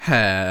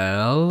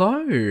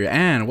Hello,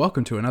 and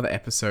welcome to another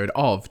episode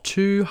of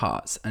Two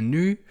Hearts, a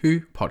New Who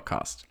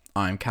podcast.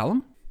 I'm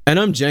Callum. And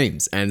I'm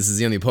James, and this is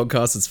the only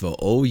podcast that's for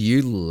all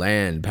you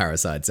land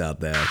parasites out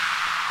there.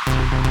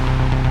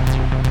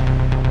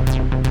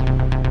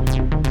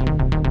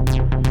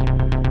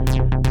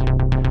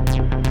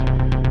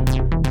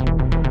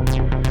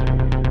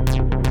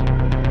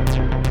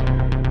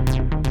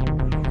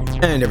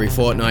 And every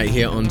fortnight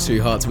here on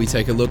Two Hearts, we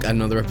take a look at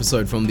another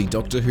episode from the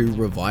Doctor Who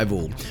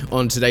revival.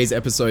 On today's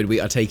episode,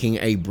 we are taking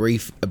a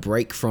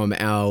break from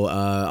our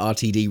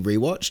RTD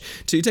rewatch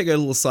to take a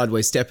little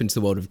sideways step into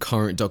the world of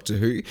current Doctor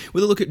Who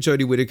with a look at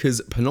Jodie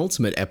Whittaker's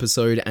penultimate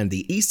episode and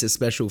the Easter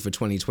special for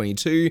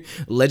 2022,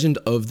 Legend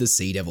of the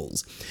Sea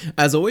Devils.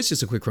 As always,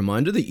 just a quick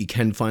reminder that you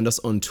can find us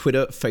on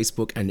Twitter,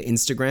 Facebook, and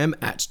Instagram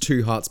at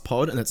Two Hearts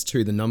Pod, and that's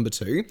 2 the number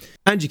 2.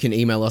 And you can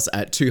email us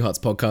at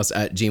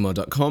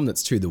twoheartspodcast@gmail.com,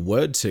 that's 2 the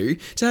word 2,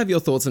 to have your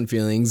thoughts and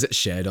feelings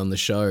shared on the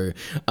show.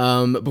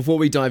 Before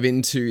we dive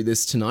into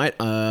this tonight,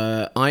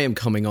 I am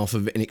coming off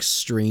of an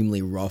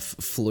extremely rough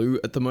flu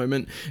at the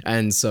moment,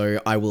 and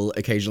so I will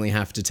occasionally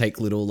have to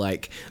take little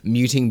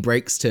muting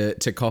breaks to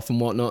cough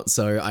and whatnot,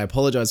 so I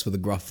apologize for the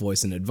gruff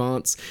voice in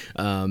advance,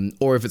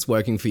 or if it's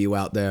working for you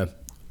out there,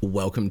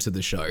 welcome to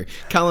the show.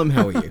 Callum,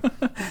 how are you?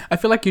 I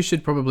feel like you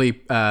should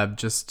probably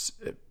just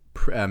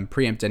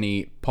preempt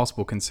any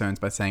possible concerns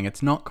by saying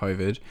it's not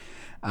COVID.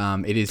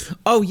 It is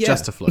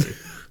just a flu.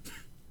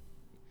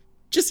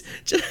 just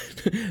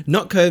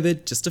not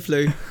COVID, just a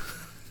flu.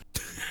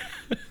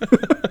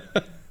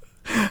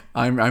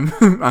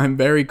 I'm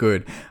very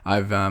good.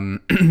 I've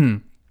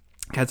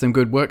had some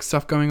good work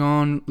stuff going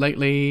on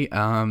lately.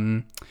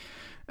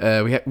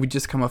 We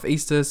just come off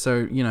Easter,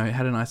 so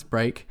had a nice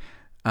break.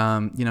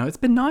 It's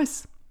been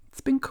nice.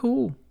 It's been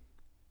cool.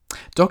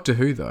 Doctor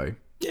Who though.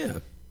 Yeah.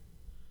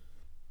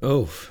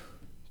 Oh,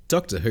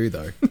 Doctor Who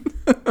though.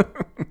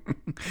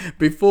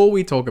 Before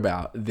we talk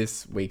about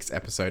this week's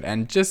episode,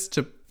 and just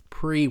to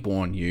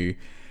pre-warn you,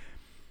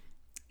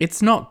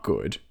 it's not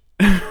good.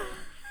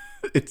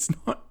 It's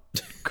not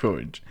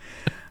good.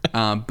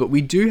 But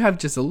we do have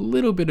just a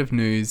little bit of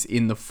news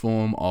in the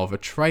form of a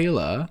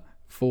trailer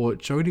for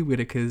Jodie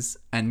Whittaker's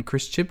and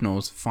Chris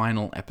Chibnall's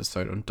final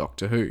episode on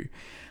Doctor Who.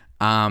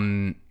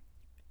 In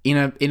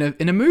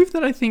a move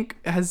that I think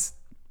has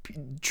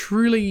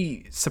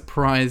truly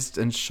surprised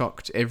and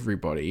shocked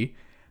everybody.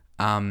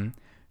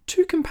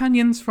 Two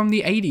companions from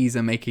the 80s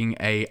are making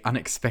a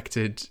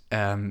unexpected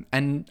and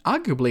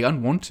arguably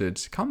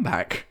unwanted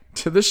comeback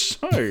to the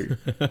show.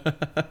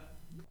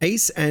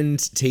 Ace and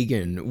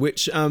Tegan,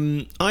 which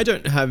I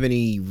don't have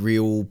any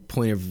real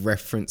point of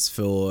reference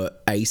for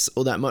Ace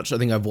all that much. I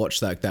think I've watched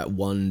that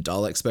one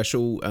Dalek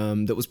special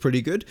that was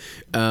pretty good.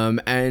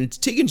 And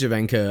Tegan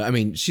Jovanka, I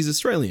mean, she's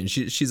Australian.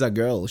 She's our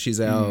girl.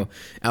 She's our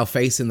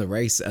face in the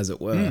race, as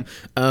it were.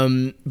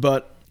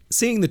 But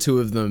seeing the two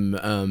of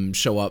them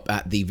show up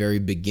at the very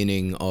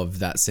beginning of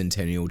that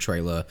Centennial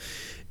trailer,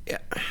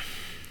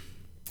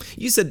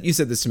 you said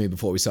this to me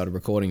before we started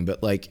recording, but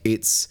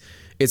it's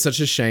such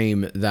a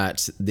shame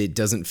that it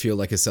doesn't feel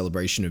like a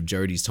celebration of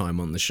Jodie's time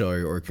on the show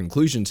or a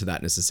conclusion to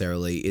that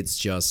necessarily. It's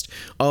just,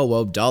 oh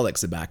well,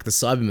 Daleks are back, the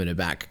Cybermen are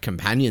back,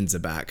 companions are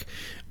back,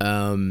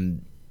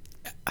 and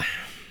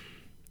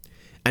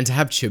to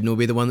have Chibnall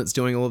be the one that's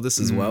doing all of this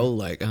as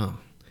well,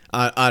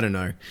 I don't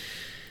know.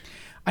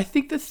 I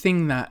think the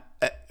thing that,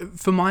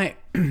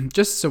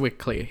 just so we're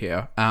clear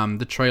here,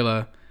 the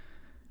trailer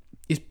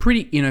is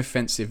pretty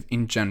inoffensive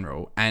in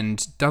general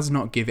and does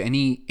not give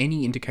any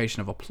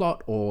indication of a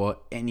plot or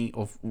any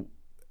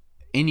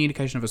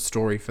indication of a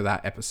story for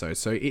that episode.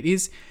 So it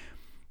is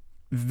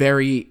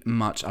very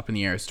much up in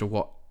the air as to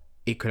what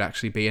it could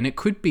actually be, and it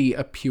could be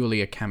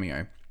purely a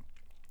cameo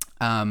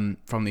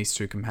from these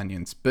two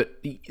companions,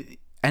 but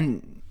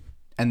and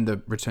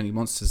the returning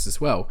monsters as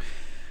well.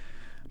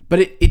 But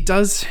it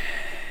does,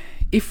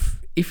 if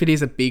it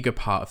is a bigger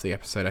part of the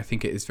episode, I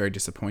think it is very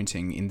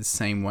disappointing in the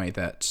same way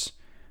that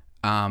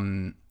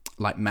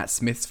Matt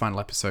Smith's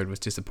final episode was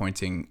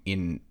disappointing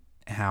in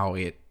how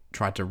it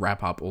tried to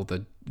wrap up all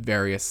the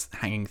various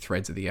hanging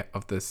threads of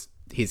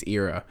his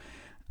era,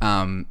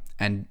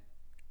 and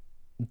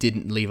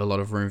didn't leave a lot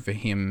of room for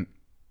him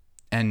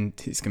and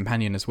his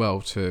companion as well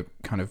to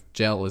kind of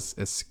gel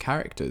as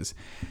characters.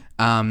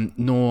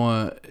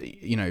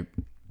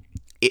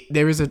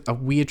 There is a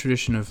weird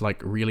tradition of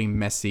really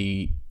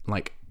messy,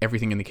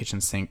 everything in the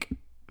kitchen sink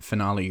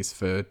finales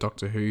for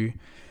Doctor Who,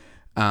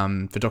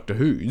 for Doctor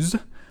Who's,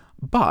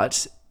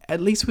 but at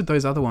least with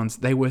those other ones,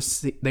 they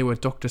were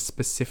Doctor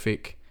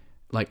specific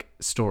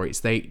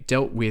stories. They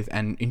dealt with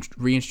and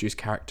reintroduced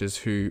characters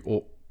who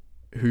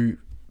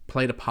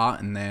played a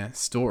part in their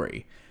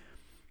story.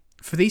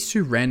 For these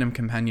two random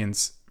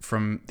companions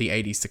from the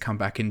 80s to come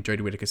back in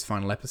Jodie Whittaker's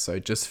final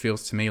episode just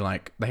feels to me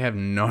like they have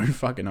no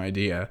fucking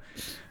idea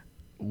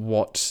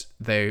what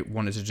they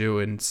wanted to do,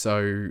 and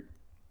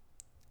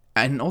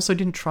also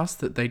didn't trust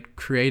that they'd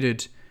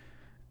created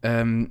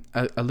a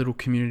little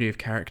community of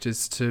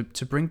characters to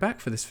bring back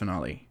for this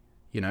finale.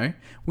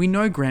 We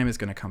know Graham is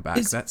going to come back.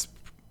 That's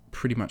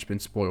pretty much been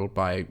spoiled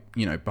by,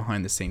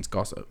 behind the scenes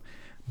gossip.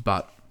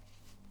 But,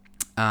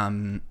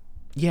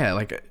 yeah,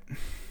 like,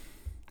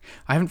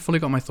 I haven't fully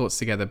got my thoughts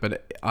together,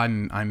 but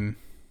I'm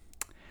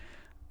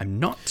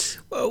not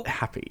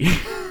happy.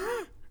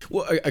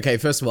 Well, okay,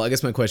 first of all, I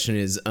guess my question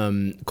is,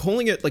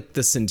 calling it like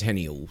the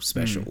Centennial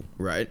Special,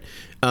 right?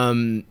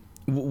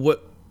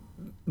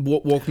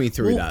 What walk me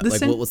through that?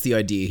 Like, what's the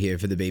idea here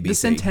for the BBC? The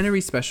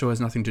Centenary Special has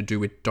nothing to do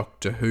with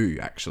Doctor Who,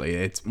 actually.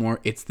 It's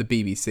the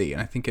BBC,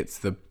 and I think it's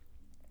the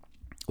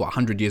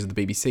 100 years of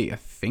the BBC, I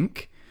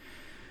think.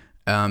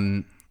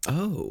 As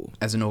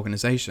an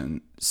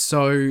organisation.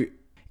 So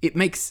it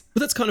makes...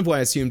 But that's kind of why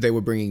I assumed they were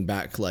bringing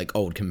back, like,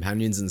 old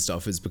companions and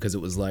stuff, is because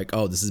it was like,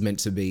 oh, this is meant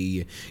to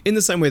be... In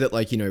the same way that,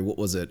 like, what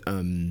was it?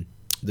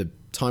 The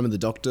Time of the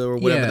Doctor or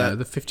whatever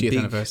the 50th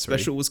anniversary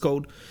special was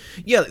called.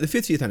 Yeah, like the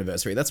 50th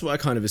anniversary. That's what I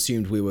kind of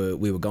assumed we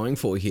were going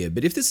for here.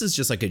 But if this is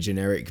just like a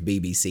generic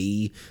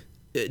BBC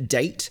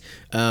date,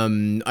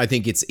 I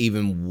think it's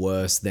even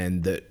worse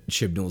than that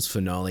Chibnall's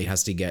finale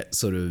has to get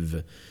sort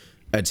of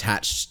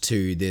attached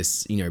to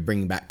this,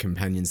 bringing back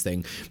companions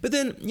thing. But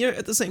then,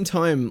 at the same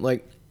time,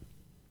 like...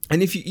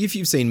 And if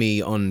you've seen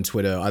me on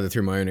Twitter, either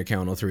through my own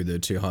account or through the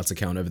Two Hearts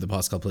account over the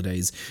past couple of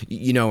days,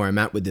 you know where I'm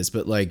at with this.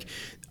 But, like,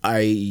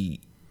 I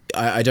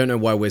don't know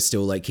why we're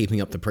still, like,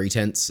 keeping up the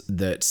pretense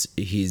that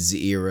his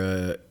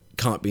era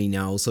can't be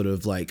now sort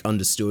of, like,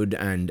 understood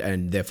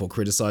and therefore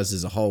criticized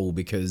as a whole,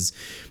 because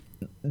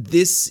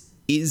this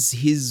is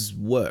his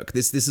work.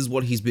 This is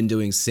what he's been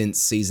doing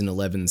since season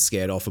 11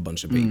 scared off a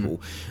bunch of people.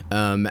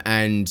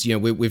 And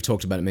we've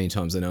talked about it many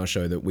times on our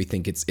show that we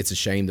think it's a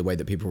shame the way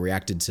that people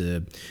reacted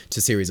to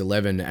series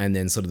 11 and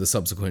then sort of the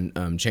subsequent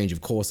change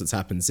of course that's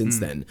happened since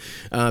then.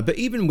 But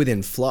even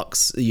within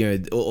Flux,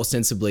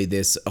 ostensibly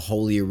this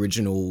wholly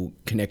original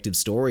connective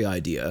story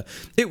idea,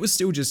 it was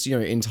still just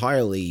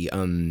entirely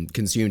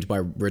consumed by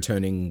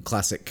returning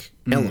classic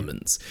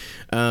elements.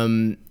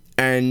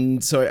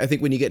 And so I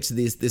think when you get to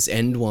this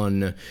end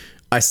one,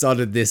 I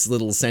started this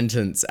little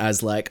sentence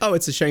as like, oh,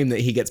 it's a shame that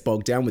he gets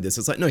bogged down with this.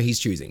 It's like, no, he's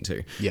choosing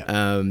to. Yeah.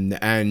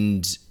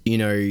 And,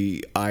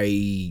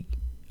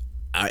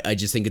 I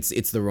just think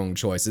it's the wrong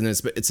choice. And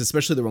it's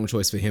especially the wrong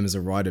choice for him as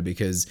a writer,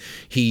 because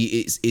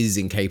he is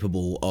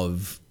incapable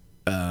of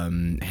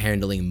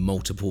handling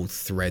multiple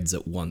threads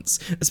at once,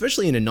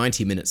 especially in a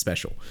 90-minute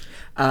special.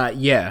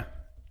 Yeah.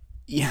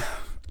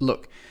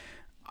 Look,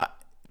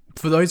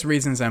 for those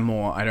reasons and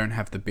more, I don't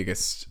have the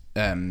biggest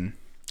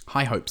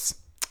high hopes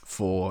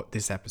for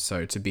this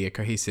episode to be a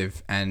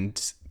cohesive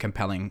and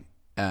compelling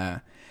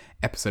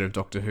episode of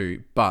Doctor Who,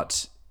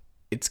 but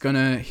it's going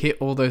to hit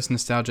all those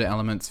nostalgia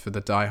elements for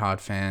the diehard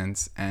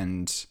fans,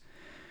 and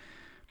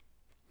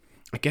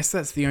I guess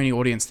that's the only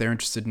audience they're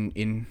interested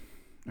in,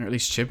 or at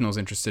least Chibnall's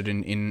interested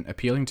in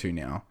appealing to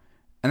now.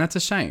 And that's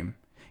a shame.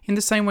 In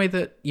the same way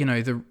that,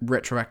 the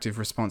retroactive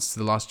response to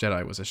The Last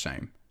Jedi was a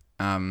shame.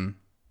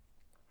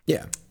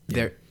 Yeah.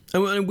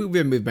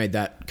 We've made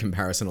that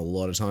comparison a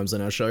lot of times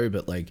on our show,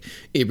 but like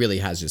it really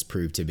has just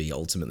proved to be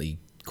ultimately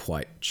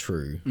quite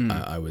true,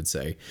 I would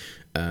say.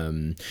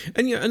 And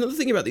another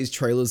thing about these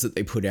trailers that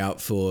they put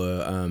out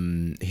for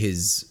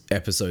his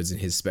episodes and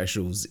his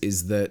specials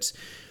is that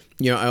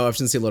I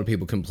often see a lot of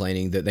people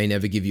complaining that they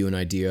never give you an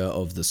idea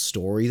of the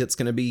story that's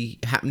going to be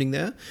happening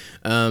there.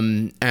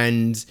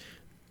 And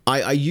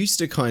I used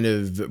to kind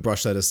of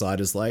brush that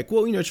aside as like,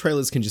 well,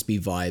 trailers can just be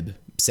vibe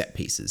set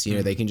pieces.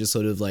 They can just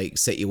sort of like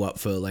set you up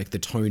for like the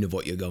tone of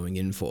what you're going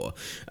in for.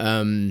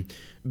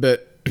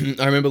 But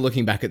I remember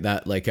looking back at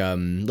that like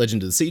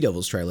Legend of the Sea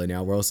Devils trailer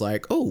now, where I was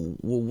like, oh,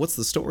 well, what's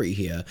the story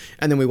here?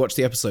 And then we watched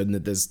the episode and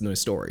there's no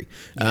story.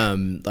 Yeah.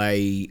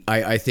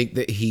 I think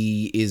that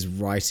he is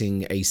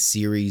writing a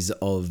series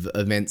of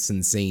events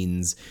and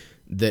scenes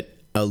that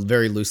are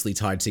very loosely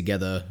tied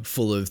together,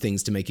 full of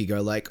things to make you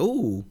go like,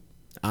 oh,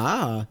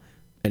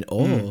 and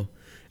oh.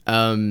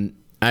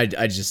 I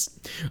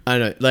don't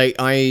know. Like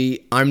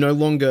I'm no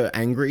longer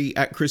angry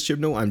at Chris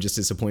Chibnall. I'm just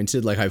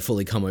disappointed. Like I've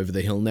fully come over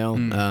the hill now.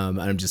 And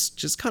I'm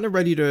just kind of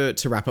ready to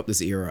wrap up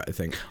this era, I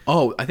think.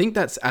 Oh, I think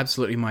that's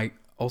absolutely my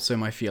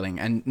feeling.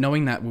 And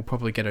knowing that we'll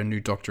probably get a new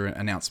Doctor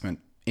announcement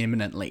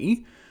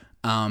imminently.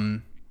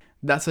 The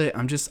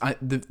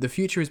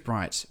future is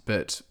bright,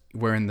 but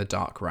we're in the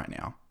dark right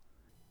now.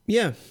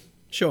 Yeah,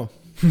 sure.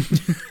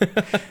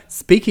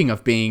 Speaking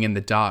of being in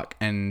the dark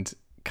and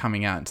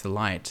coming out into the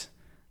light,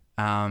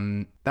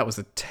 that was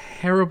a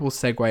terrible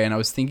segue, and I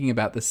was thinking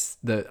about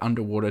the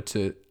underwater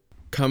to...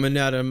 Coming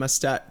out of my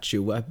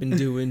statue, I've been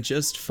doing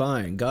just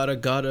fine.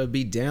 Gotta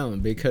be down,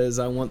 because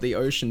I want the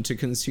ocean to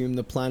consume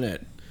the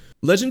planet.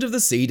 Legend of the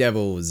Sea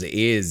Devils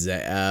is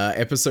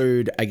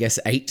episode,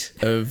 8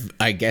 of,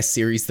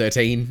 series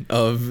 13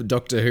 of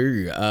Doctor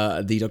Who,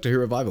 the Doctor Who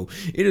revival.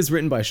 It is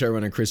written by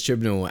showrunner Chris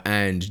Chibnall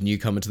and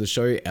newcomer to the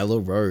show, Ella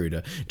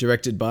Road.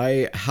 Directed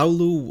by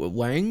Haolu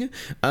Wang.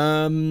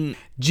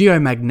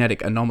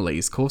 Geomagnetic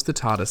anomalies caused the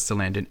TARDIS to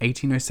land in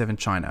 1807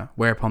 China,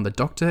 whereupon the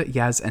Doctor,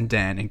 Yaz and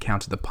Dan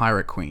encounter the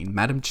Pirate Queen,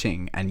 Madam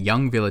Ching, and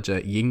young villager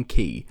Ying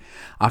Qi,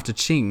 after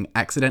Ching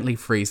accidentally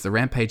frees the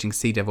rampaging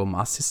Sea Devil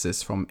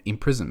Marcissus from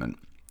imprisonment.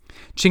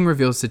 Ching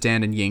reveals to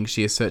Dan and Ying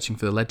she is searching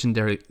for the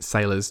legendary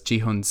sailors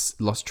Ji-hoon's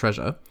lost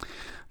treasure.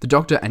 The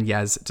Doctor and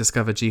Yaz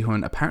discover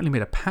Ji-hoon apparently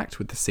made a pact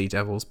with the Sea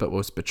Devils but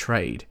was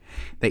betrayed.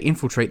 They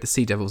infiltrate the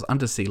Sea Devils'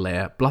 undersea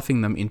lair,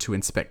 bluffing them into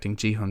inspecting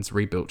Ji-hoon's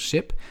rebuilt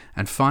ship,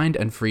 and find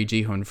and free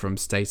Ji-hoon from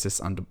stasis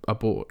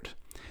aboard.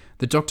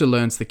 The Doctor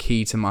learns the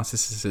key to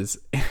Narcissus's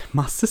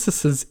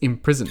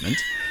imprisonment,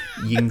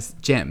 Ying's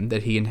gem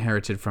that he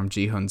inherited from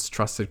Ji-hoon's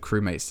trusted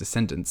crewmate's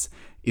descendants,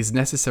 is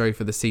necessary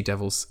for the Sea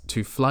Devils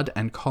to flood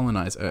and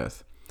colonize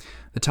Earth.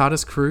 The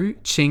TARDIS crew,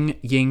 Ching,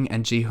 Ying,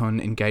 and Ji-hoon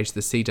engage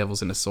the Sea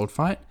Devils in a sword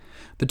fight.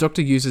 The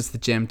Doctor uses the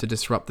gem to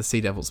disrupt the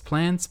Sea Devils'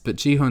 plans, but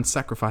Ji-hoon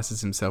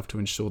sacrifices himself to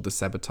ensure the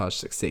sabotage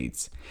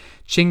succeeds.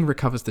 Ching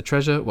recovers the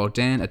treasure, while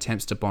Dan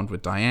attempts to bond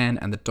with Diane,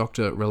 and the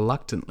Doctor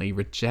reluctantly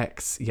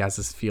rejects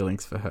Yaz's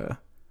feelings for her.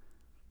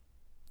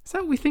 Is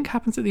that what we think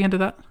happens at the end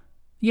of that?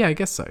 Yeah, I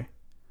guess so.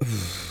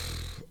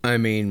 I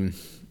mean,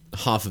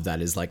 half of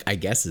that is like, I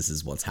guess this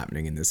is what's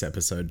happening in this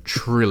episode.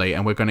 Truly,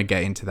 and we're going to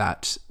get into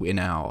that in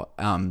our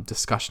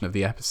discussion of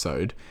the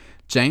episode.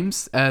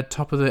 James,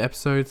 top of the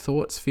episode,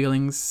 thoughts,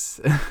 feelings?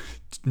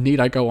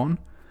 Need I go on?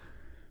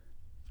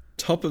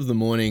 Top of the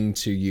morning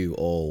to you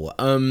all.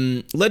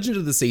 Legend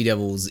of the Sea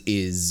Devils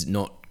is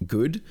not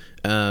good.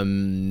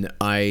 I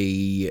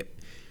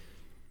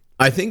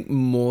think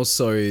more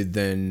so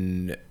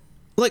than...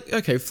 Like,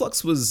 okay,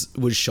 Flux was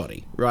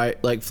shoddy,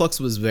 right? Like, Flux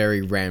was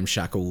very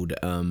ramshackled,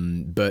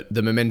 but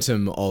the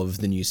momentum of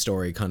the new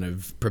story kind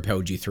of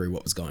propelled you through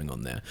what was going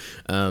on there.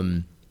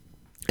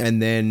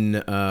 And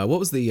then, what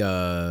was the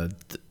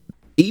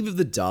Eve of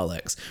the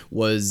Daleks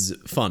was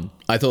fun.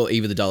 I thought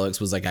Eve of the Daleks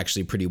was like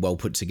actually pretty well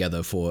put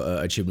together for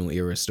a Chibnall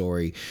era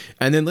story.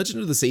 And then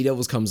Legend of the Sea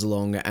Devils comes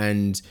along,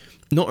 and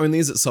not only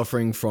is it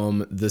suffering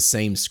from the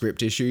same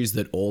script issues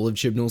that all of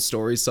Chibnall's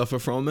stories suffer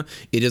from,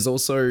 it is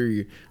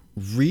also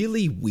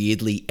really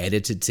weirdly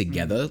edited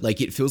together.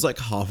 Like, it feels like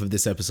half of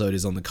this episode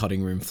is on the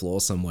cutting room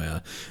floor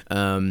somewhere.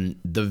 The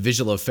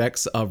visual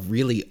effects are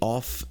really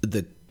off.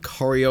 The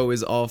choreo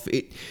is off.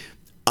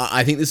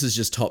 I think this is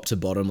just top to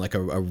bottom, like a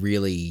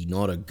really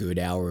not a good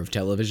hour of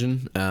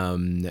television.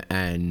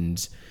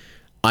 And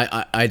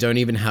I don't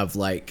even have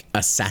like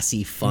a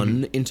sassy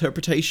fun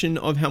interpretation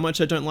of how much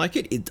I don't like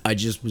it. I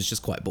just was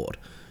just quite bored.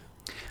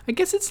 I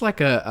guess it's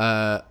like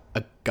a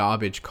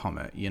garbage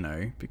comet, you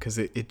know, because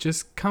it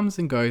just comes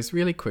and goes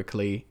really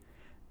quickly,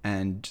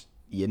 and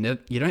you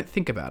don't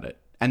think about it.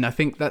 And I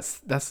think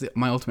that's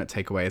my ultimate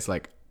takeaway is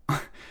like,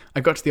 I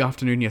got to the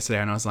afternoon yesterday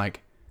and I was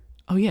like,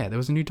 oh yeah, there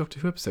was a new Doctor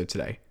Who episode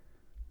today.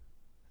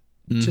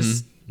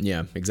 Just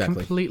yeah, exactly.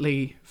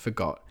 Completely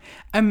forgot.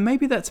 And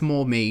maybe that's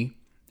more me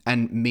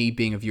and me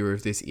being a viewer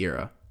of this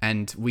era.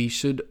 And we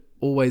should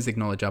always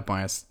acknowledge our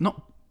bias,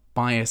 not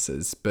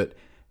biases, but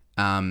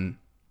our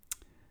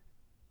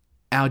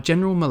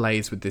general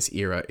malaise with this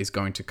era is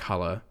going to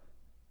colour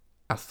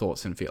our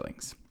thoughts and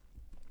feelings.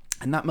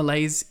 And that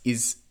malaise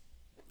is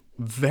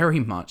very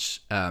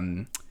much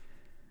earned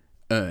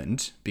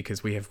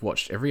because we have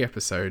watched every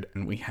episode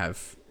and we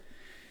have...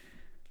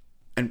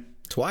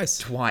 Twice.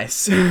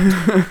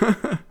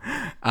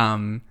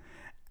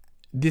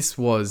 This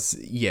was,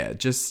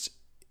 just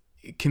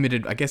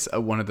committed, I guess,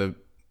 one of the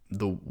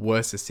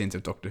worst sins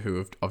of Doctor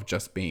Who of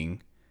just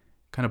being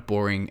kind of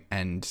boring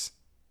and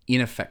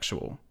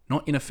ineffectual.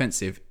 Not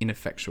inoffensive,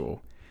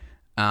 ineffectual.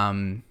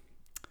 I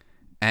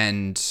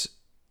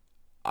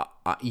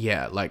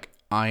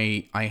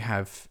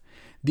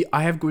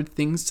have good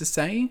things to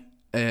say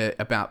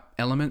about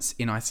elements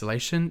in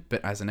isolation,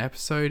 but as an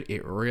episode,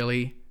 it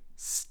really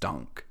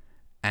stunk.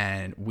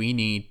 And we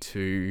need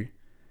to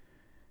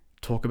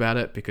talk about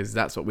it because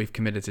that's what we've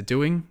committed to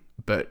doing.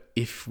 But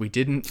if we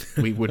didn't,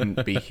 we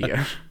wouldn't be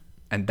here.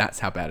 And that's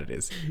how bad it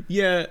is.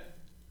 Yeah.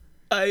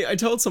 I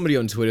told somebody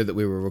on Twitter that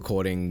we were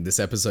recording this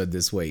episode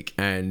this week,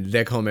 and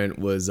their comment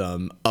was,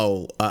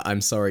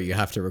 I'm sorry you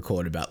have to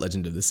record about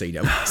Legend of the Sea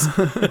Devils.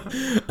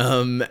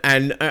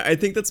 And I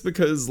think that's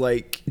because,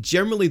 like,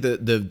 generally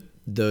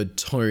the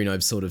tone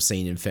I've sort of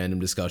seen in fandom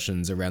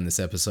discussions around this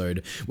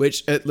episode,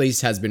 which at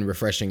least has been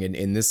refreshing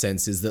in this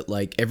sense, is that,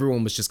 like,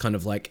 everyone was just kind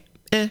of like,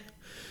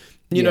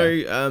 you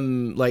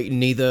know, like,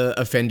 neither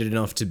offended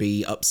enough to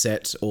be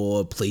upset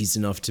or pleased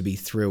enough to be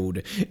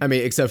thrilled. I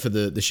mean, except for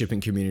the shipping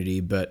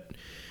community, but...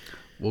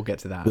 We'll get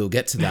to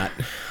that.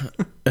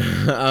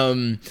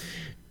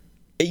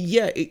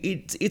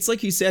 It's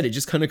like you said, it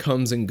just kind of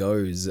comes and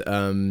goes.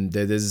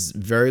 There's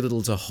very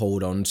little to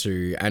hold on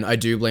to, and I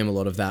do blame a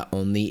lot of that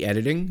on the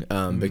editing,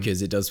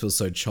 because it does feel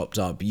so chopped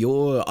up. I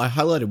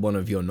highlighted one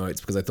of your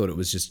notes because I thought it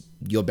was just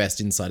your best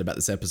insight about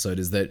this episode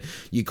is that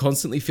you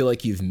constantly feel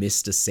like you've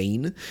missed a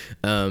scene,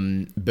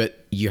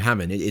 but you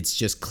haven't. It's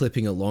just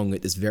clipping along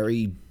at this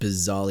very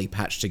bizarrely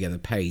patched together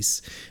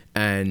pace,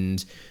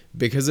 and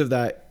because of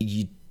that,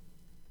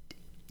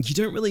 you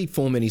don't really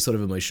form any sort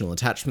of emotional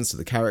attachments to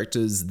the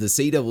characters. The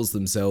Sea Devils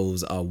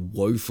themselves are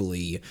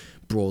woefully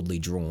broadly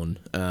drawn.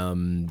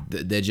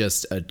 They're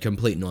just a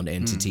complete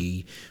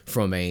non-entity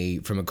from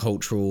a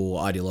cultural,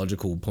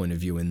 ideological point of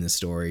view in this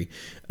story.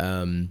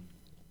 And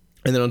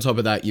And then on top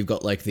of that, you've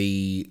got like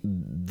the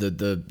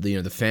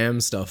the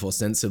fam stuff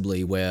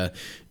ostensibly, where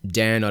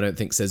Dan, I don't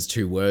think, says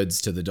 2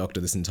 words to the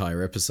Doctor this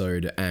entire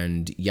episode,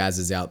 and Yaz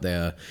is out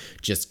there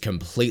just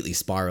completely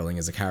spiraling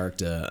as a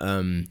character.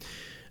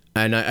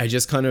 And I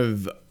just kind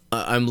of,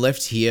 I'm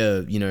left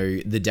here,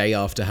 the day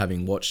after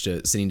having watched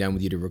it, sitting down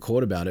with you to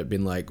record about it,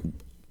 been like,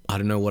 I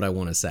don't know what I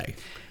want to say.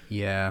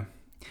 Yeah.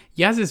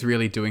 Yaz is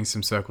really doing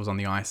some circles on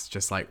the ice,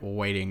 just like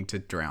waiting to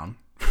drown.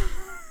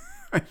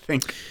 I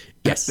think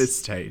at this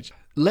stage.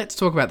 Let's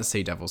talk about the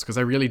Sea Devils, because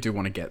I really do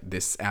want to get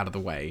this out of the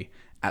way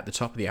at the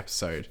top of the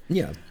episode.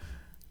 Yeah.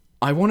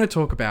 I want to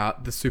talk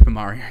about the Super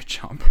Mario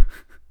jump.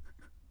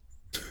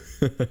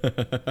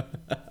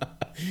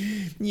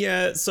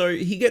 Yeah, so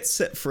he gets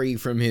set free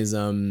from his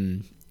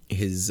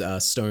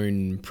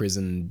stone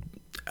prison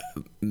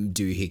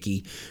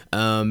doohickey,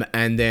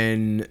 and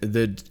then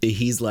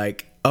he's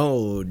like,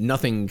 oh,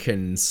 nothing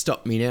can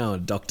stop me now,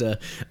 Doctor.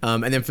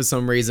 And then for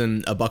some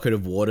reason, a bucket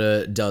of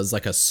water does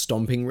like a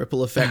stomping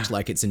ripple effect,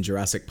 like it's in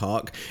Jurassic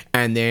Park,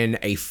 and then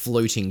a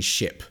floating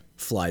ship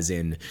flies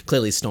in,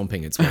 clearly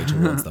stomping its way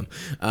towards them.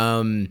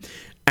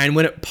 And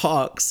when it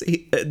parks,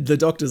 the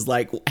Doctor's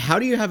like, how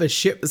do you have a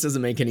ship? This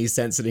doesn't make any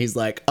sense. And he's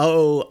like,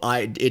 oh,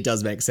 it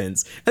does make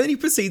sense. And then he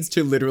proceeds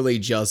to literally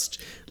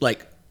just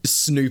like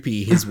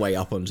Snoopy his way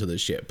up onto the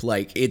ship.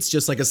 Like, it's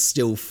just like a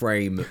still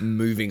frame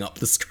moving up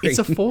the screen. It's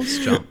a force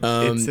jump.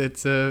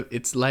 It's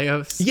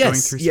Leia going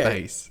through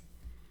space.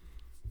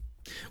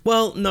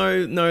 Well,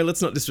 no,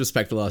 let's not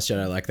disrespect The Last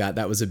Jedi like that.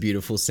 That was a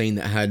beautiful scene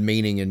that had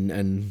meaning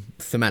and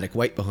thematic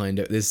weight behind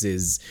it. This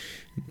is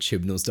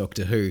Chibnall's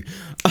Doctor Who.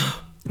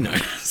 Oh, no,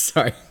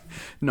 sorry.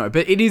 No,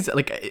 but it is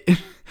like,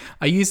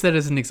 I use that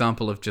as an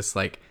example of just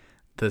like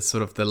the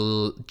sort of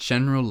the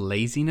general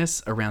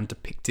laziness around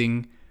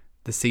depicting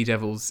the Sea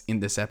Devils in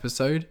this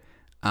episode.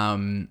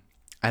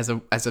 As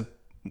a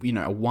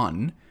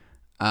one,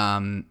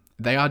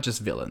 they are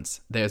just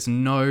villains. There's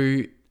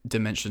no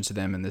dimension to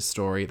them in this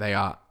story. They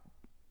are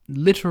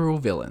literal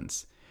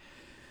villains.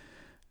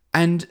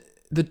 And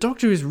the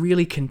Doctor is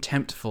really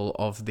contemptful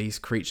of these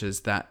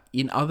creatures that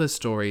in other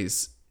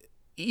stories,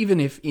 even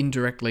if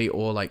indirectly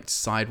or like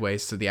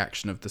sideways to the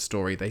action of the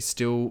story, they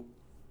still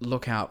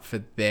look out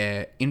for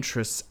their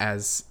interests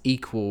as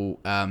equal,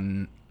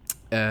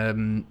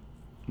 owners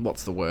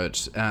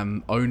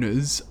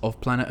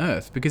of planet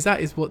Earth, because that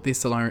is what the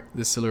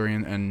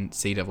Silurian and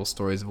Sea Devil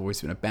stories have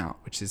always been about,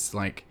 which is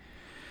like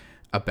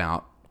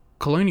about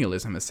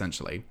colonialism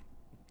essentially.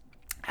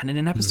 And in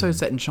an episode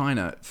set in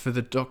China, for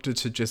the Doctor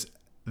to just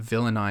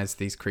villainize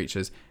these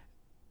creatures,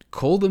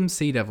 call them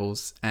Sea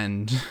Devils,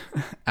 and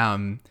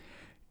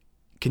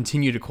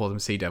continue to call them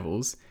Sea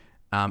Devils,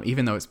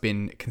 even though it's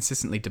been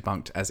consistently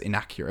debunked as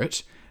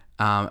inaccurate,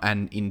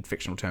 and in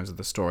fictional terms of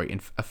the story,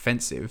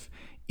 offensive,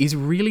 is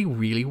really,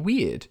 really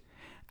weird.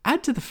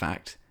 Add to the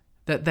fact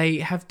that they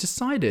have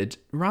decided,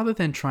 rather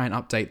than try and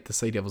update the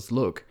Sea Devils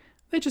look,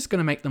 they're just going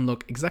to make them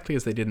look exactly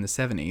as they did in the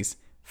 70s,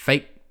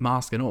 fake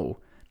mask and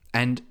all.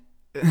 And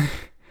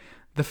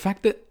the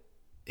fact that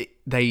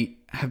they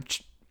have...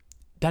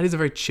 that is a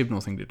very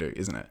Chibnall thing to do,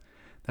 isn't it?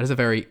 That is a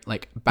very,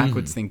 like,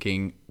 backwards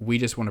thinking, we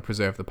just want to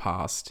preserve the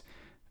past.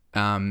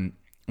 Yeah,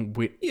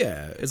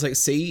 it's like,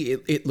 see,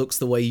 it looks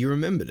the way you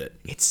remembered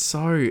it. It's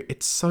so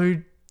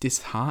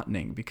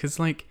disheartening, because,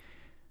 like...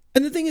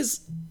 And the thing is...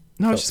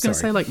 No, I was just going to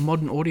say, like,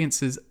 modern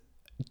audiences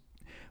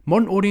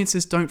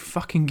don't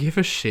fucking give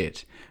a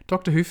shit.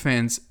 Doctor Who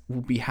fans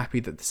will be happy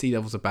that the Sea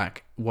Devils are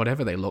back,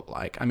 whatever they look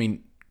like. I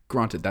mean,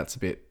 granted, that's a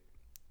bit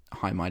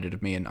high-minded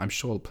of me, and I'm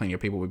sure plenty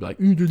of people would be like,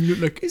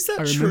 is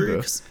that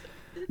true?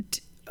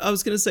 I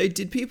was going to say,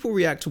 did people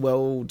react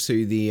well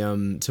to the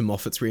to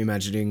Moffat's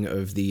reimagining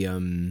of the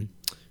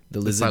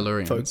lizard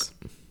Silurians folks?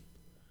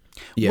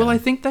 Yeah. Well, I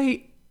think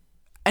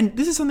and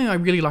this is something I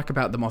really like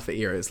about the Moffat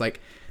era, is like,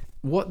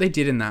 what they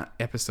did in that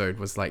episode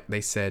was, like,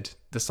 they said,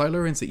 the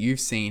Silurians that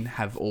you've seen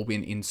have all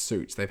been in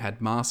suits. They've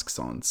had masks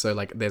on. So,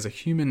 like, there's a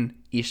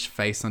human-ish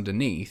face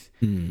underneath.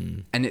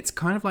 And it's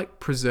kind of like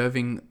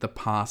preserving the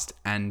past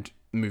and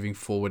moving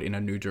forward in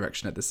a new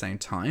direction at the same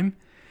time.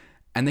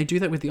 And they do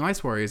that with the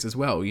Ice Warriors as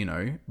well,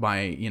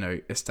 by,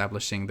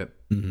 establishing that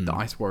the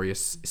Ice Warrior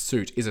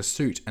suit is a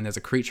suit and there's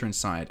a creature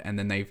inside. And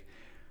then they've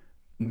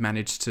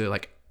managed to,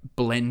 like,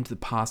 blend the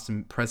past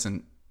and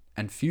present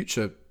and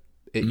future,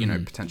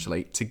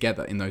 potentially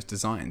together in those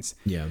designs.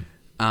 Yeah.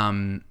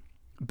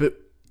 But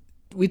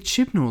with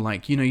Chibnall,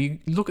 like, you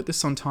look at the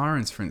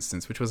Sontarans, for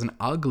instance, which was an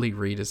ugly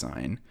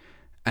redesign,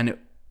 and it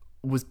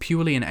was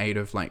purely in aid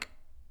of, like,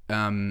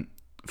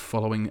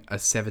 following a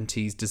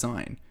 70s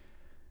design.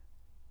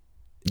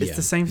 It's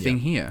the same thing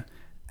here.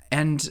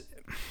 And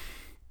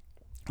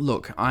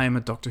look, I am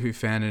a Doctor Who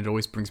fan, and it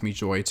always brings me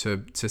joy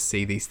to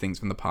see these things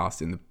from the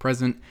past in the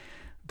present.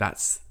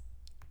 That's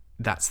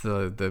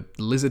the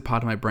lizard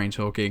part of my brain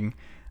talking.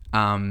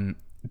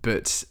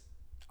 But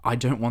I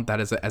don't want that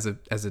as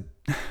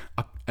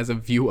a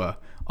viewer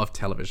of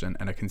television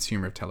and a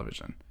consumer of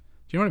television.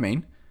 Do you know what I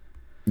mean?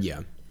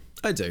 Yeah,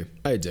 I do.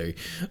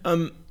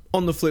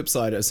 on the flip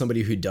side, as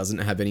somebody who doesn't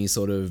have any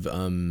sort of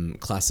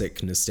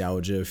classic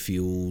nostalgia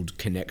fueled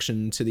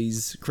connection to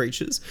these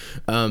creatures,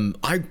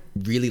 I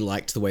really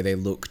liked the way they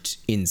looked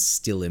in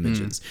still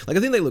images. Like,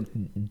 I think they looked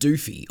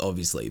doofy,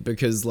 obviously,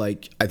 because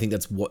like I think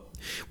that's what.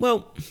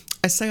 Well,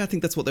 I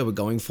think that's what they were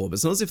going for, but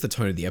it's not as if the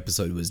tone of the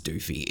episode was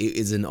doofy. It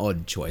is an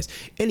odd choice.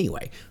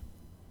 Anyway.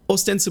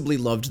 Ostensibly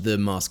loved the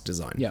mask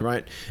design,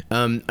 right?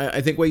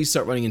 I think where you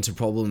start running into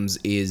problems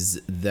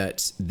is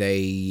that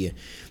they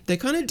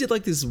kind of did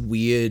like this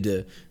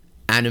weird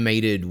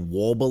animated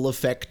warble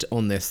effect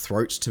on their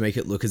throats to make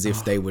it look as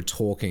if they were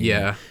talking.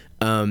 Yeah.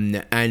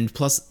 And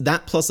plus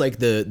like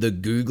the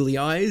googly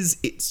eyes,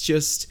 it's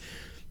just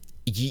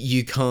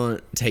you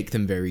can't take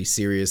them very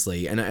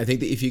seriously. And I think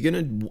that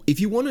if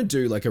you want to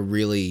do like a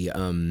really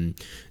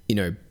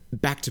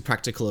back to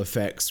practical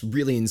effects,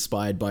 really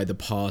inspired by the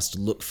past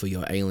look for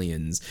your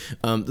aliens,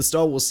 the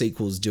Star Wars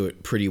sequels do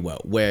it pretty well,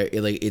 where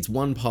it's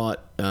one part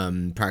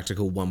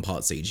practical, one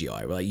part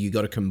CGI. Like, you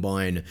got to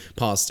combine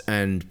past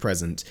and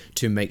present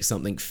to make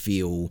something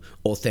feel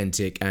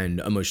authentic and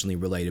emotionally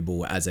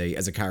relatable as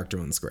a character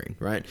on screen,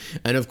 right?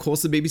 And of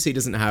course the BBC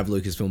doesn't have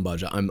Lucasfilm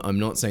budget. I'm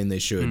not saying they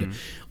should.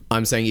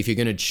 I'm saying if you're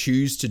going to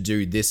choose to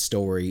do this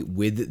story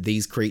with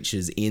these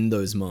creatures in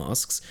those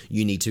masks,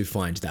 you need to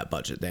find that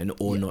budget then,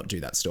 or not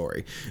do that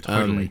story.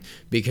 Totally.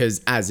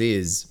 Because as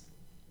is,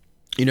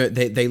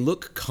 they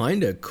look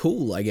kind of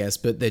cool, I guess,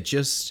 but they're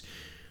just...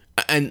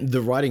 And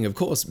the writing, of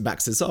course,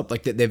 backs this up.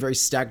 Like, they're very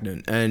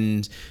stagnant.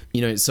 And,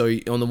 so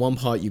on the one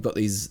part, you've got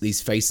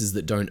these faces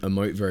that don't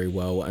emote very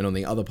well. And on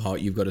the other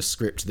part, you've got a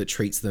script that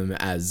treats them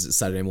as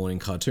Saturday morning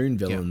cartoon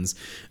villains.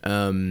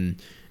 Yeah.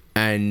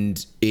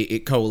 And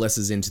it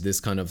coalesces into this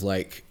kind of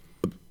like,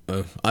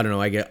 I don't know,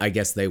 I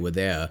guess they were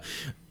there.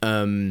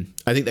 I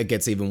think that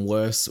gets even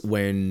worse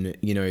when,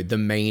 the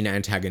main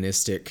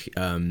antagonistic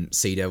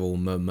Sea Devil,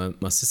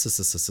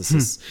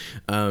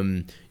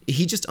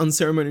 he just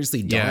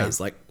unceremoniously dies,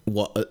 like,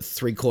 what,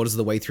 3/4 of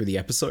the way through the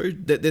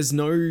episode? There's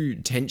no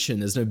tension,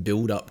 there's no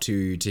build up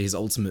to his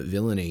ultimate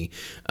villainy.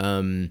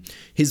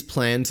 His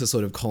plan to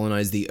sort of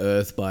colonize the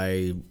Earth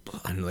by,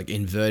 I don't know, like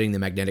inverting the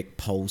magnetic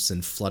pulse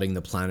and flooding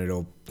the planet,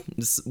 or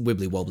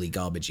wibbly wobbly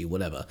garbagey,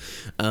 whatever,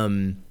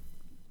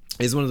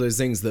 is one of those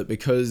things that,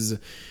 because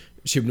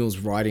Chibnall's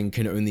writing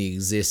can only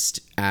exist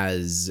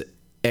as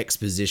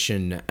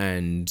exposition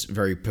and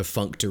very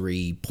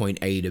perfunctory point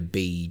A to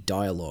B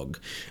dialogue,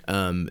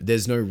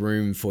 there's no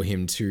room for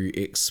him to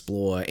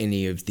explore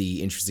any of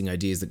the interesting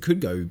ideas that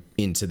could go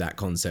into that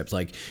concept,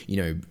 like,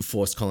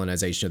 forced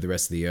colonization of the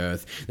rest of the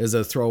Earth. There's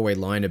a throwaway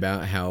line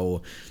about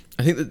how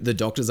I think that the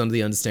Doctor's under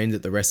the understanding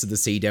that the rest of the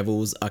Sea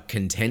Devils are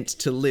content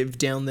to live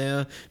down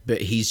there, but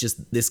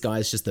this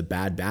guy's just the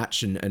bad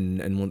batch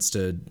and wants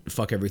to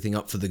fuck everything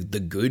up for the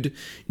good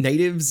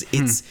natives.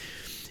 It's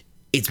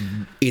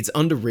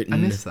underwritten. I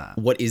miss that.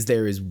 What is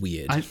there is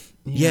weird.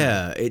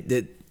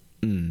 It's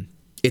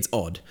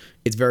odd.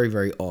 It's very,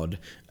 very odd.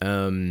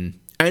 And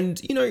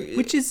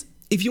which is,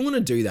 if you want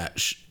to do that.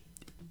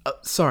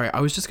 Sorry,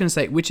 I was just going to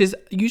say, which is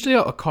usually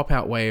a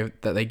cop-out way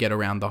that they get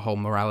around the whole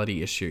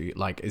morality issue,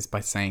 like, is by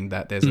saying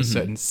that there's a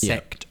certain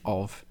sect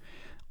of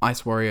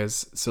Ice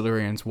Warriors,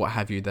 Silurians, what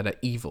have you, that are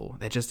evil.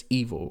 They're just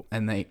evil.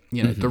 And they,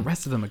 the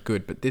rest of them are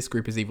good, but this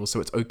group is evil,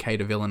 so it's okay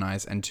to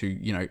villainize and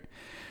to,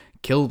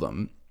 kill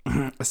them,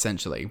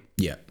 essentially.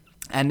 Yeah.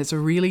 And it's a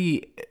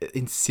really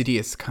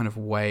insidious kind of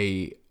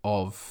way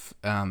of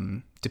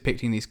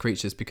depicting these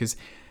creatures, because...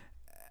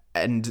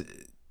 And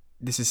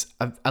this is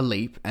a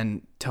leap,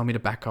 and tell me to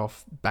back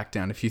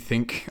down if you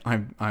think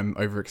I'm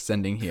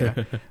overextending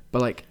here.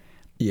 But like,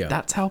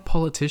 that's how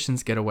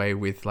politicians get away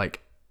with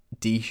like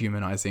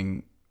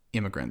dehumanizing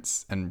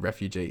immigrants and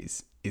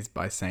refugees, is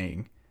by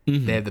saying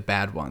they're the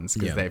bad ones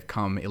because they've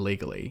come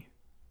illegally.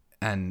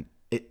 And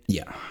it,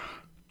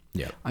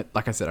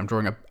 like I said, I'm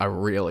drawing a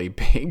really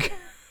big.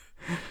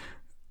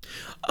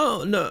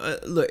 Oh no!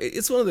 Look,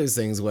 it's one of those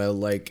things where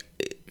like.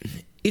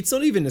 It's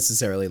not even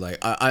necessarily like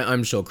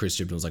I'm sure Chris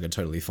Chibnall's like a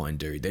totally fine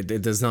dude.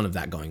 There's none of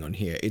that going on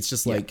here. It's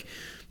just like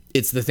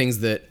it's the things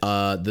that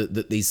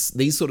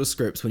these sort of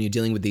scripts, when you're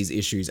dealing with these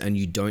issues and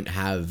you don't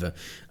have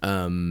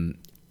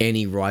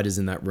any writers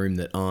in that room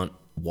that aren't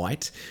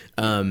white,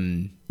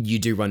 you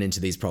do run into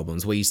these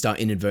problems where you start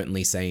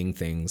inadvertently saying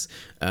things,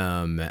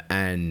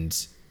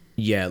 and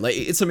yeah, like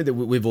it's something that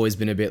we've always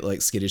been a bit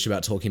like skittish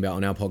about talking about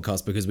on our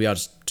podcast, because we are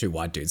just two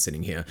white dudes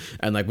sitting here,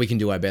 and like we can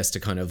do our best to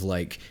kind of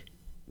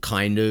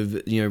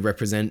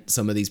represent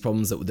some of these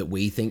problems that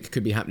we think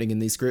could be happening in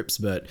these scripts,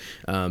 but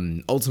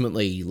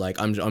ultimately, like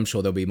I'm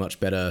sure there'll be much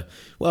better.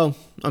 Well,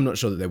 I'm not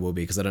sure that there will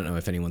be, because I don't know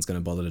if anyone's going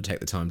to bother to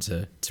take the time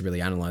to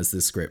really analyze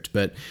this script,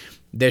 but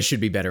there should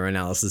be better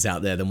analysis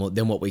out there than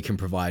what we can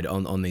provide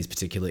on these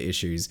particular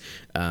issues.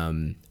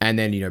 And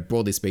then,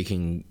 broadly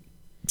speaking,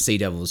 Sea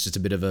Devil is just a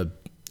bit of a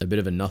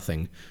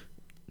nothing.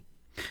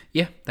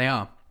 Yeah, they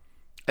are.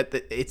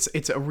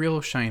 It's a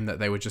real shame that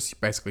they were just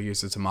basically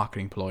used as a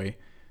marketing ploy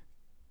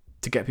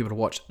to get people to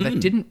watch. That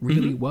didn't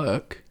really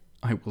work,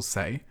 I will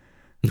say.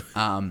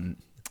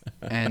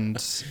 And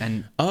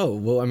Oh,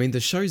 well, I mean, the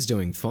show's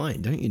doing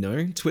fine, don't you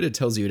know? Twitter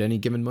tells you at any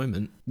given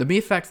moment. the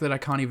mere fact that I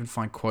can't even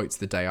find quotes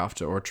the day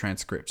after or a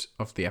transcript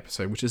of the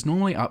episode, which is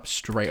normally up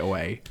straight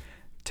away,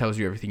 tells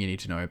you everything you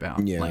need to know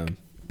about Yeah. like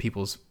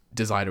people's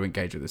desire to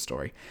engage with the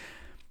story.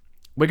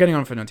 We're getting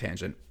on for no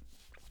tangent,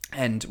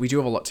 and we do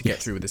have a lot to get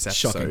through with this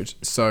episode.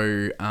 Shocking.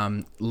 So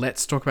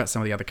let's talk about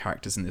some of the other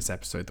characters in this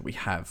episode that we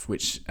have,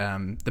 which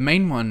the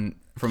main one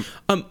from...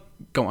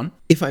 Go on.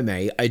 If I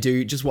may, I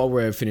do, just while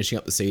we're finishing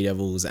up the Sea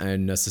Devils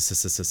and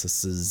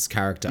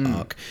character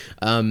arc,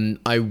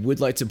 I would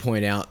like to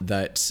point out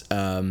that,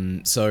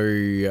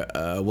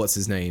 what's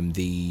his name?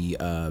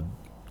 The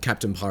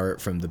Captain Pirate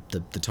from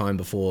the time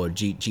before,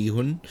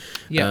 Ji-Hun.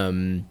 Yeah.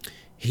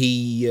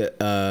 He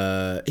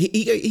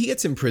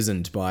gets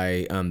imprisoned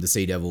by the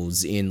Sea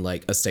Devils in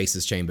like a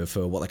stasis chamber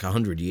for what, like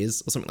 100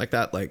 years or something like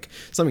that, like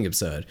something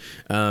absurd.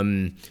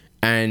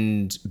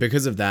 And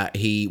because of that,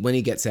 when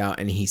he gets out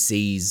and he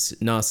sees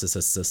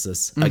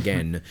Narcissus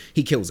again,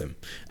 he kills him.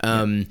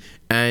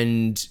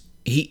 And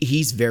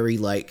he's very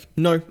like,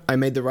 no, I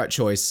made the right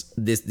choice.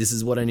 This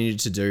is what I needed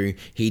to do.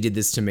 He did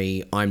this to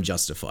me. I'm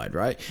justified,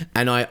 right?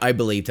 And I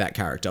believe that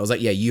character. I was like,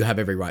 yeah, you have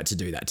every right to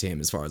do that to him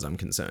as far as I'm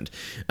concerned.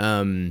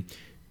 The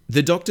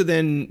Doctor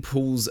then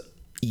pulls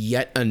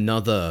yet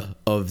another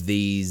of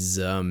these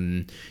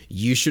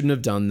you shouldn't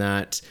have done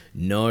that,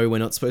 no, we're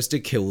not supposed to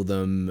kill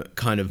them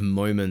kind of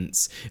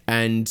moments.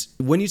 And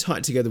when you tie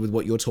it together with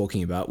what you're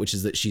talking about, which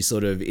is that she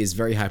sort of is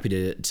very happy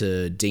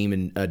to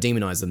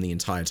demonize them the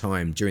entire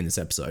time during this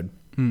episode,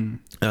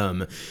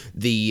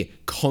 the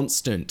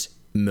constant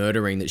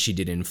murdering that she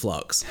did in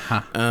Flux,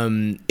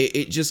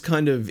 it just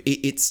kind of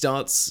it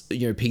starts,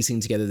 you know, piecing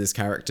together this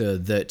character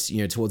that, you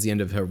know, towards the end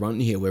of her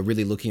run here, we're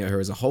really looking at her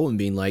as a whole and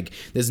being like,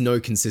 there's no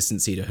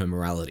consistency to her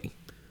morality.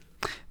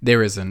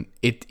 There isn't.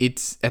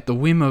 It's at the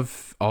whim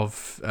of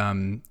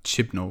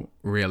Chibnall,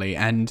 really,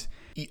 and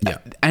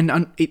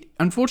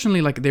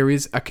unfortunately, like, there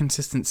is a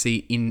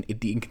consistency in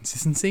the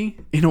inconsistency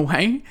in a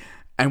way.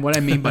 And what I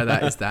mean by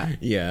that is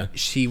that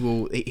he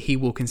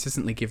will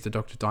consistently give the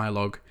Doctor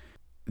dialogue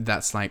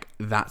that's like,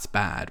 that's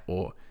bad,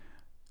 or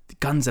the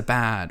guns are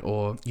bad,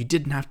 or you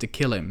didn't have to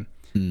kill him.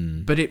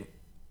 But it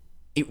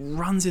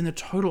runs in the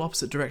total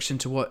opposite direction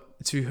to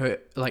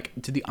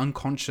the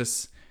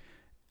unconscious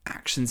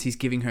actions he's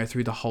giving her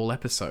through the whole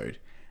episode.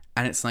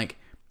 And it's like,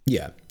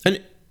 yeah.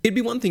 And it'd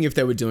be one thing if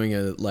they were doing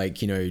a,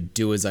 like, you know,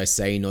 do as I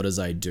say, not as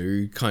I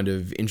do kind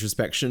of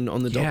introspection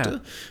on the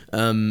Doctor.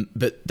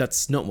 But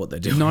that's not what they're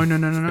doing.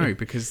 No,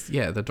 because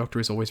the Doctor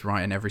is always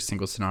right in every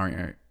single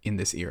scenario in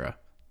this era.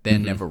 They're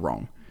never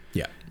wrong.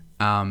 Yeah.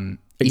 Even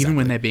Exactly.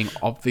 when they're being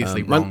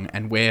obviously wrong,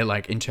 and we're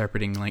like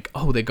interpreting like,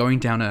 oh, they're going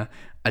down a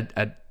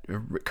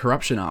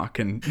corruption arc,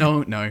 and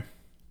no.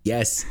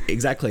 Yes,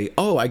 exactly.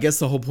 Oh, I guess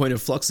the whole point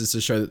of Flux is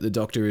to show that the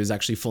Doctor is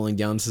actually falling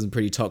down to some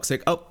pretty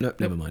toxic. Oh, no,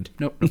 never mind.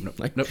 Nope.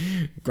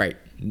 Great.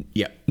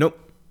 Yeah. Nope.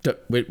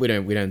 We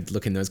don't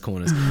look in those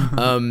corners.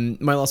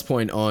 My last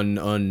point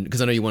on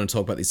because I know you want to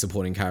talk about these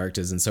supporting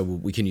characters, and so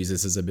we can use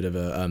this as a bit of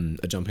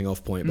a jumping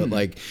off point. But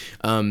like,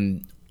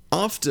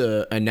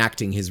 after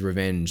enacting his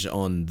revenge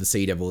on the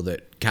Sea Devil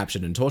that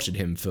captured and tortured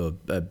him for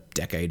a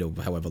decade or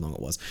however long it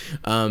was,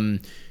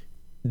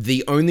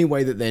 the only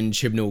way that then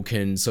Chibnall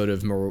can sort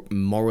of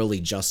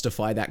morally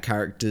justify that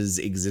character's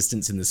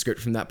existence in the script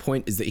from that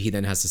point is that he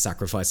then has to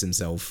sacrifice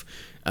himself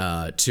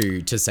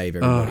to save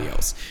everybody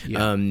else.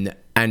 Yeah.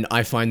 And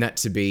I find that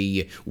to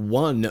be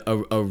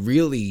a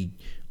really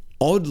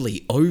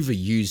oddly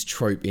overused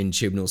trope in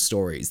Chibnall's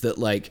stories, that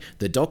like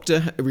the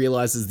Doctor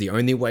realizes the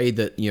only way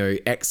that, you know,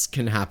 X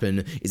can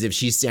happen is if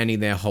she's standing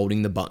there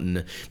holding the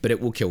button, but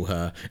it will kill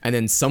her, and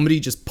then somebody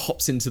just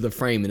pops into the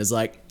frame and is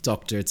like,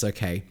 Doctor, it's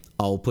okay,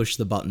 I'll push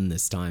the button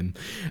this time.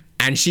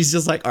 And she's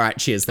just like, all right,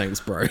 cheers,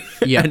 thanks, bro.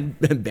 Yeah.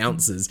 and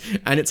bounces.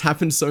 And it's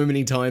happened so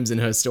many times in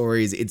her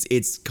stories,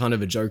 it's kind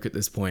of a joke at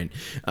this point.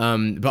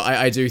 But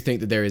I do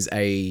think that there is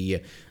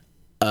a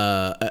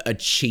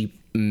cheap,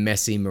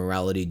 messy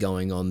morality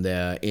going on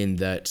there, in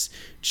that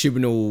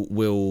Chibnall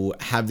will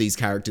have these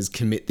characters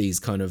commit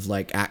these kind of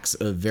like acts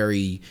of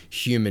very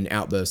human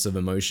outbursts of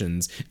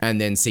emotions,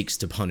 and then seeks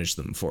to punish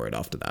them for it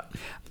after that.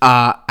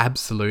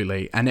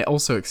 Absolutely. And it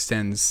also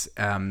extends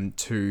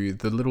to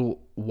the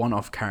little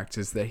one-off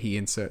characters that he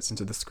inserts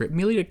into the script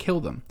merely to kill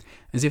them,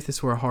 as if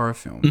this were a horror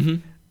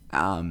film.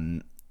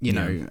 You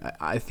know,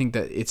 I think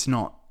that it's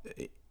not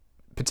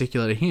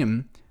particular to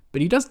him,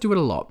 but he does do it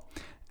a lot.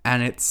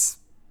 And it's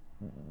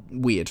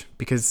weird,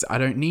 because I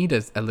don't need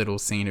a little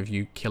scene of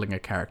you killing a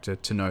character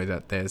to know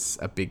that there's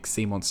a big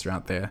sea monster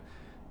out there.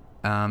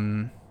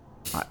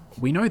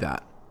 We know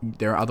that.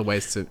 There are other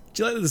ways to... Do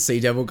you like that the Sea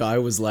Devil guy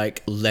was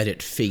like, let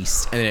it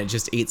feast, and then it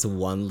just eats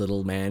one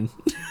little man?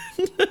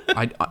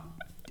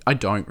 I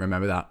don't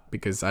remember that,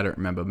 because I don't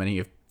remember many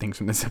of things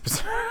from this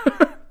episode.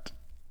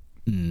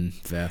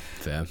 Fair.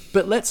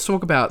 But let's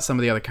talk about some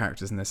of the other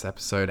characters in this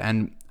episode,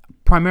 and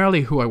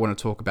primarily who I want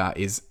to talk about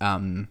is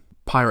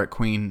Pirate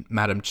Queen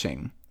Madam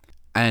Ching.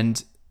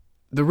 And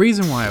the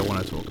reason why I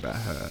want to talk about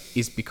her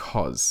is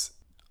because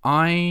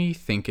I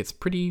think it's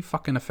pretty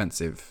fucking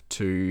offensive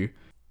to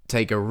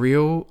take a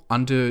real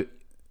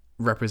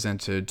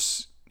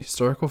underrepresented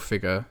historical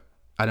figure,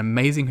 an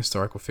amazing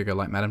historical figure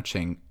like Madame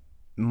Ching,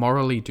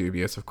 morally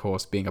dubious, of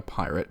course, being a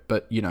pirate,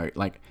 but, you know,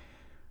 like,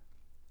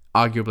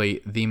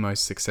 arguably the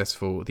most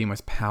successful, the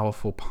most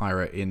powerful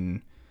pirate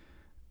in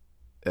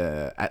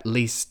at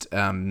least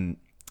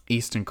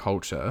Eastern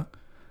culture.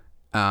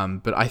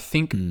 But I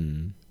think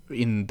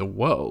in the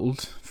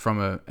world,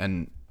 from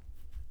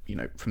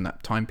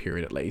that time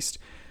period at least,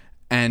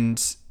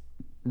 and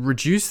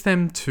reduce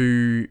them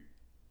to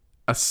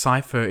a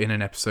cipher in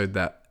an episode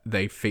that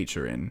they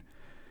feature in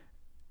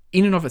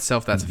and of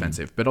itself, that's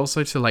offensive. But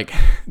also to, like,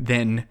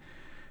 then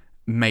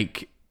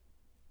make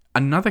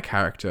another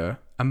character,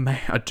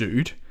 a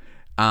dude,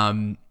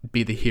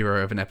 be the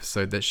hero of an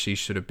episode that she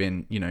should have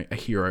been, you know, a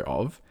hero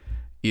of,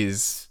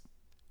 is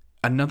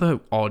another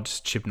odd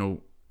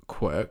Chibnall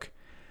quirk.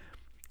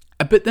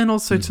 But then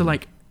also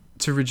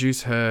to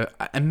reduce her,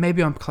 and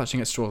maybe I'm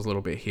clutching at straws a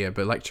little bit here,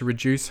 but like to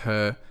reduce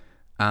her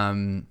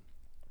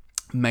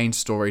main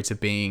story to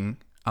being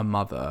a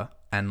mother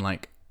and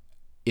like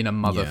in a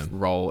mother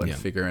role and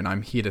figure, and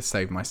I'm here to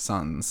save my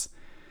sons.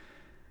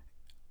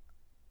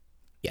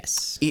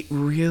 Yes. It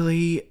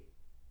really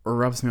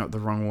rubs me up the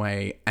wrong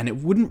way, and it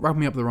wouldn't rub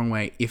me up the wrong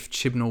way if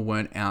Chibnall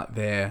weren't out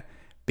there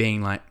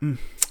being like,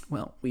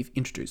 well, we've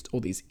introduced all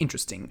these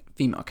interesting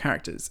female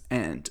characters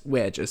and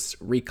we're just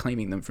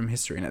reclaiming them from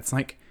history. And it's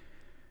like,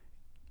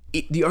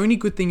 the only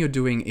good thing you're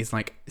doing is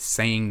like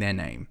saying their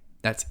name.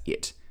 That's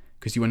it.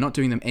 Because you are not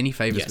doing them any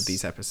favors with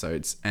these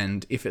episodes.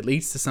 And if it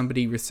leads to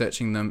somebody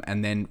researching them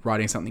and then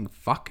writing something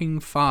fucking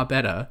far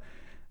better,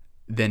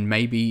 then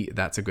maybe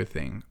that's a good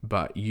thing.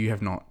 But you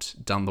have not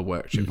done the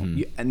work,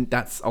 Chibnall. And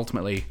that's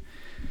ultimately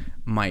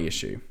my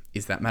issue,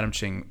 is that Madame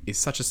Ching is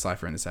such a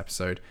cipher in this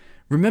episode.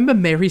 Remember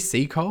Mary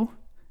Seacole?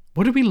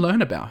 What did we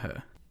learn about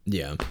her?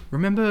 Yeah.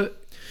 Remember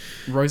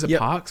Rosa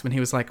Parks when he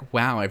was like,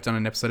 wow, I've done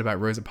an episode about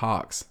Rosa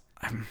Parks.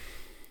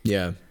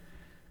 Yeah.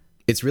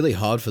 It's really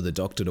hard for the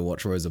Doctor to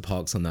watch Rosa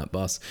Parks on that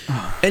bus.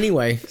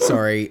 Anyway,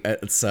 sorry.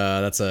 It's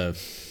that's a...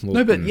 Well,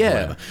 no, but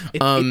yeah.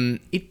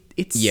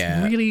 It's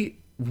really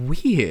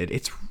weird.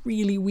 It's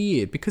really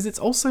weird because it's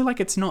also like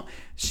it's not...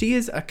 She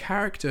is a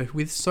character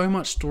with so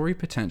much story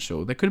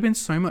potential. There could have been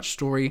so much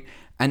story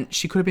and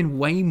she could have been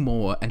way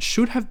more and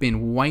should have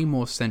been way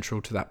more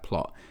central to that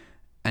plot.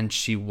 And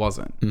she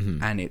wasn't.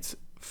 And it's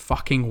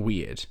fucking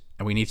weird.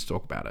 And we need to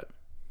talk about it.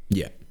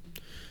 Yeah.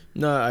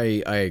 No,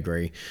 I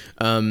agree.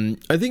 I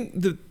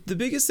think the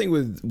biggest thing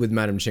with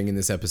Madame Ching in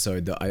this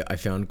episode that I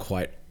found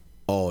quite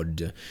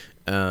odd,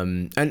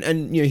 and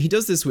you know, he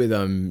does this with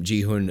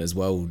Ji-hun as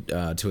well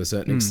to a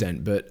certain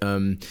extent, but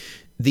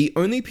the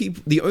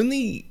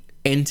only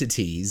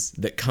entities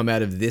that come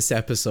out of this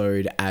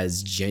episode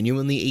as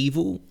genuinely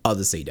evil are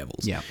the Sea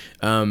Devils. Yeah.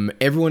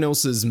 Everyone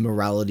else's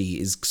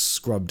morality is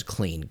scrubbed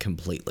clean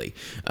completely.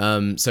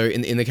 So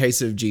in the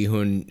case of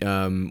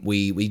Ji-hun,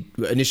 we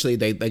initially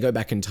they go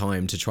back in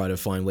time to try to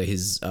find where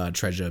his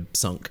treasure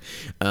sunk,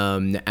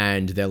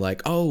 and they're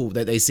like, oh,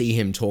 they see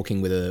him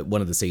talking with one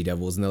of the Sea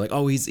Devils, and they're like,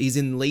 oh, he's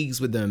in leagues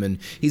with them and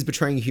he's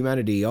betraying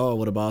humanity. Oh,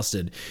 what a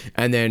bastard!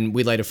 And then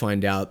we later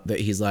find out that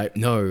he's like,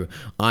 no,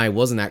 I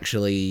wasn't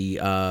actually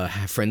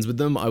friends with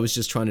them. I was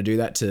just trying to do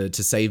that to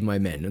save my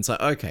men. And it's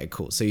like, okay,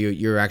 cool. So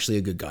you're actually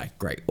a good guy.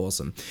 Great,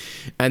 awesome.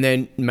 And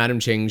then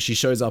Madame Ching, she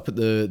shows up at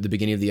the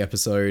beginning of the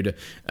episode.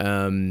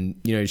 You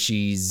know,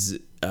 she's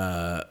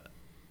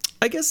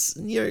I guess,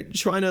 you know,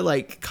 trying to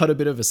like cut a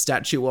bit of a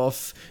statue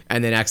off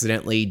and then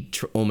accidentally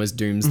almost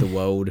dooms the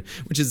world,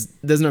 which is,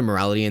 there's no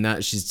morality in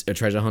that. She's a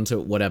treasure hunter,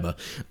 whatever.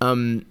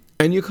 And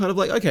you're kind of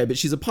like, okay, but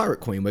she's a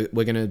pirate queen.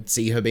 We're going to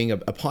see her being a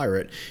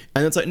pirate.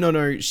 And it's like,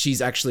 no,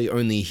 she's actually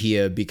only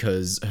here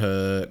because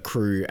her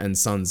crew and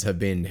sons have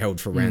been held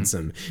for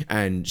ransom.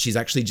 And she's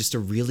actually just a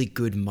really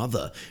good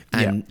mother.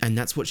 And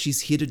that's what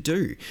she's here to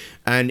do.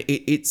 And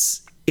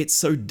it's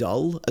so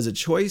dull as a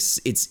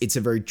choice. It's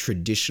a very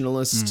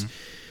traditionalist...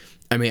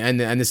 I mean,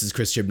 and this is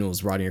Chris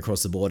Chibnall's writing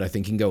across the board. I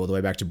think he can go all the way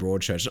back to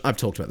Broadchurch. I've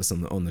talked about this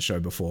on the show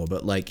before,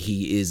 but like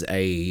he is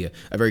a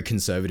very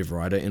conservative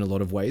writer in a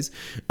lot of ways.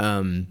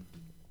 And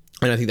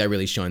I think that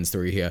really shines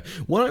through here.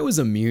 What I was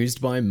amused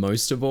by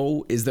most of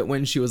all is that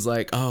when she was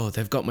like, oh,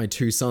 they've got my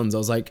 2 sons, I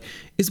was like,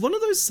 is one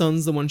of those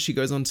sons the one she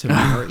goes on to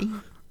marry?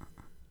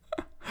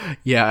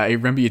 Yeah, I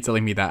remember you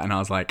telling me that and I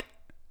was like,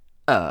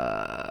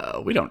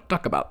 we don't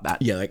talk about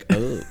that. Yeah, like,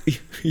 oh,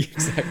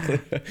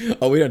 exactly.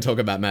 Oh, we don't talk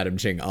about Madame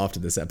Ching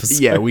after this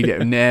episode. Yeah, we do.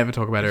 Never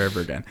talk about her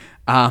ever again.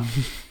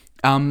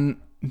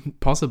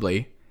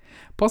 Possibly.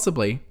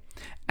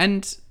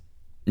 And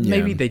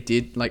maybe they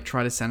did like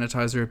try to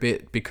sanitize her a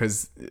bit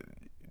because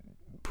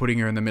putting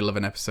her in the middle of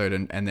an episode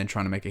and then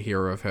trying to make a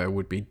hero of her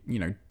would be, you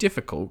know,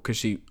 difficult because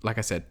she, like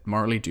I said,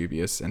 morally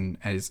dubious and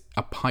is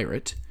a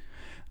pirate.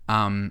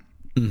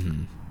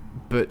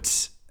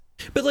 But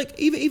But like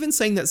even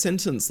saying that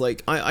sentence,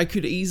 like I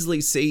could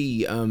easily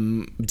see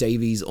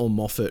Davies or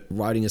Moffat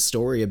writing a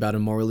story about a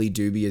morally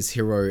dubious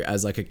hero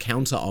as like a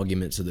counter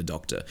argument to the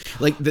Doctor.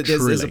 Like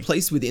there's a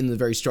place within the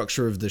very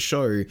structure of the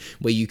show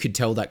where you could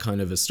tell that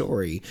kind of a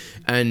story,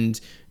 and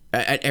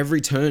at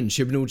every turn,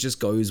 Chibnall just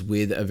goes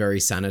with a very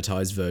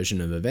sanitized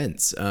version of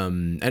events,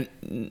 and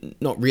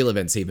not real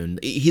events even.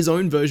 His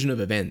own version of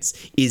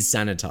events is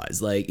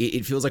sanitized. Like,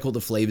 it feels like all the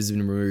flavors have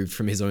been removed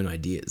from his own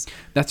ideas.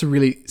 That's a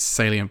really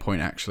salient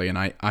point, actually, and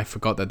I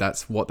forgot that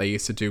that's what they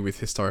used to do with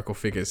historical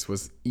figures,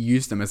 was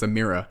use them as a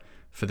mirror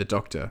for the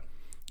Doctor.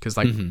 Because,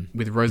 like,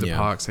 with Rosa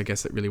Parks, I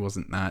guess it really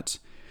wasn't that.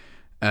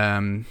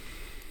 Well,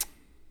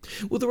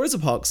 the Rosa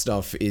Parks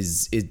stuff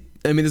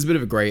I mean, there's a bit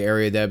of a grey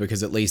area there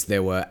because at least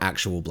there were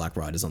actual Black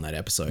Riders on that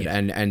episode. Yeah.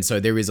 And so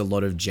there is a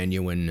lot of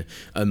genuine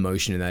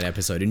emotion in that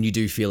episode, and you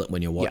do feel it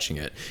when you're watching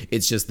it.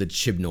 It's just the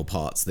Chibnall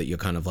parts that you're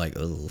kind of like,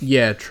 ugh.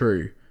 Yeah,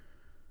 true.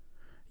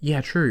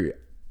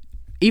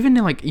 Even,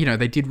 like, you know,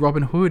 they did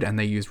Robin Hood, and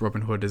they used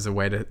Robin Hood as a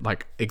way to,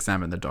 like,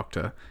 examine the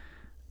Doctor.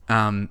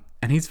 And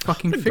he's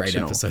fucking fictional. Great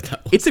episode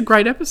that was. It's a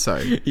great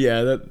episode.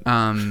 Yeah.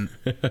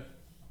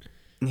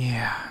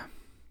 Yeah.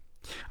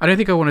 I don't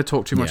think I want to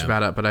talk too much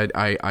about it, but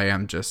I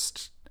am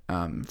just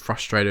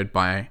frustrated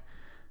by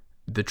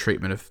the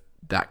treatment of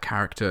that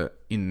character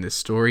in this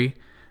story.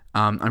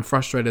 I'm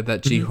frustrated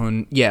that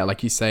Ji-hun,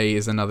 like you say,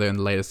 is another and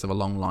the latest of a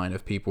long line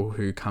of people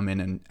who come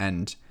in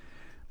and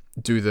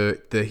do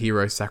the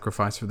hero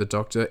sacrifice for the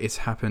Doctor. It's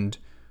happened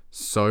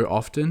so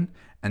often,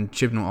 and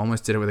Chibnall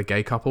almost did it with a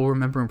gay couple,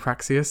 remember, in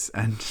Praxeus,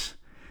 and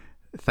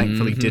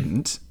thankfully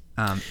didn't.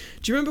 Do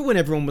you remember when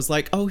everyone was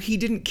like, oh, he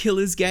didn't kill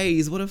his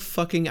gays, what a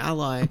fucking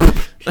ally?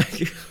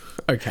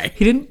 Okay.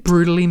 He didn't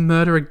brutally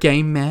murder a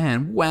gay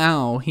man.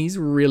 Wow, he's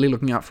really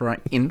looking out for our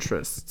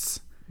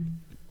interests.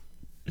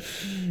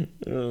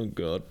 Oh,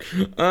 God.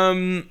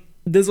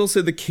 There's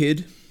also the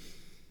kid.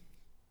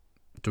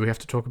 Do we have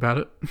to talk about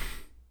it?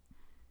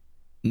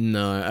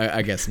 No,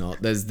 I guess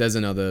not. There's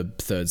another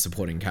third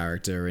supporting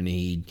character, and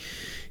him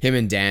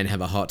and Dan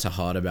have a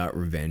heart-to-heart about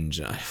revenge.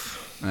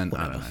 And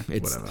I don't know.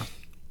 Whatever.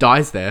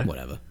 Dies there.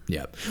 Whatever.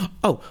 Yeah.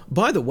 Oh,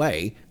 by the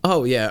way,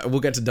 we'll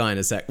get to die in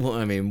a sec. Well,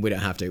 I mean, we don't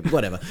have to.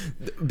 Whatever.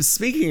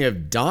 Speaking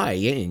of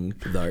dying,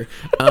 though,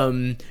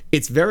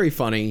 it's very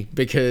funny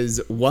because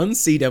one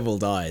Sea Devil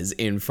dies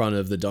in front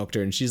of the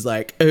Doctor, and she's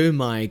like, "Oh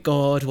my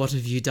God, what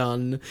have you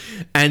done?"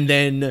 And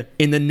then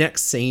in the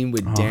next scene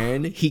with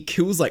Dan, he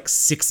kills like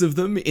 6 of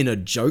them in a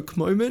joke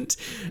moment,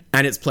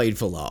 and it's played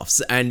for laughs.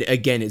 And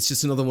again, it's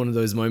just another one of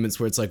those moments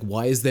where it's like,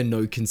 why is there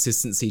no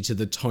consistency to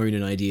the tone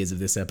and ideas of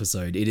this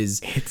episode?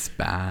 It's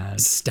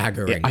bad.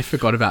 Staggering. Yeah, I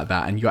forgot about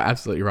that, and you're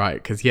absolutely right,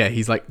 because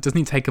he's like, doesn't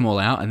he take them all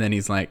out, and then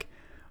he's like,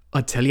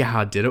 I'll tell you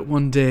how I did it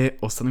one day,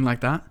 or something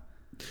like that.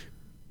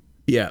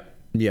 Yeah.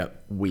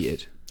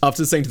 Weird.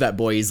 After saying to that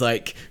boy, he's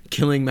like,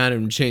 killing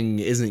Madam Ching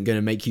isn't going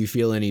to make you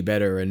feel any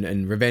better,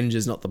 and revenge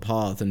is not the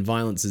path, and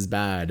violence is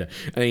bad.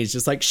 And he's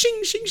just like,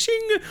 shing, shing,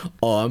 shing.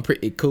 Oh, I'm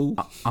pretty cool.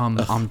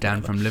 I'm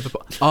Dan from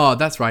Liverpool. Oh,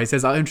 that's right. He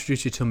says, I'll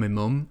introduce you to my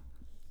mum.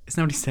 Isn't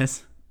that what he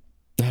says?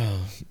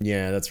 Oh,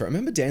 yeah, that's right.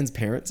 Remember Dan's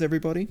parents,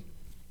 everybody?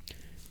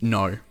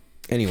 No.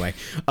 Anyway,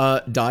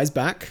 Di's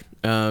back.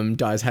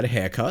 Di's had a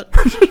haircut.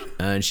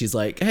 And she's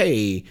like,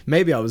 hey,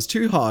 maybe I was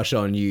too harsh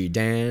on you,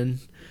 Dan.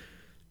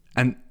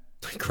 And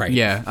great.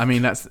 Yeah, I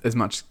mean, that's as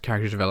much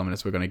character development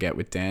as we're going to get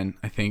with Dan,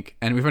 I think.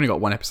 And we've only got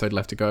one episode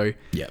left to go.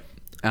 Yep.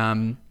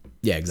 Yeah,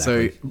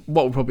 exactly. So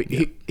what will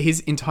probably...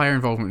 His entire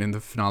involvement in the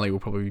finale will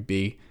probably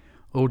be,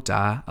 oh,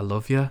 Da, I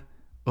love you.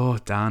 Oh,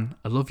 Dan,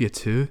 I love you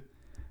too.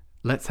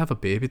 Let's have a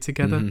baby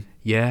together. Mm-hmm.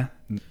 Yeah.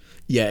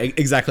 Yeah,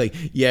 exactly.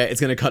 Yeah, it's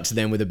going to cut to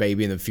them with a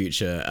baby in the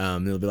future.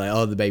 They'll be like,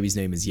 oh, the baby's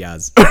name is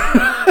Yaz.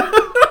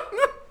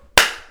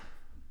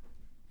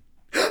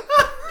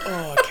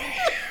 Okay.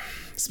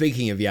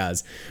 Speaking of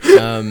Yaz,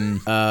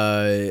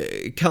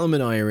 Callum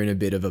and I are in a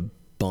bit of a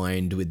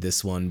bind with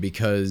this one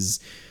because,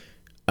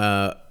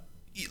 look,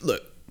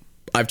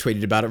 I've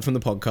tweeted about it from the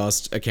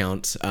podcast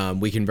account.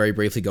 We can very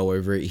briefly go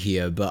over it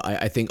here, but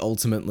I think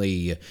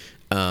ultimately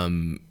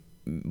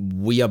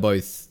we are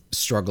both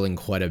struggling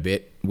quite a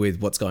bit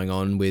with what's going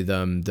on with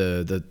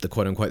the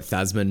quote unquote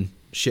Thasman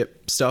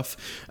ship stuff.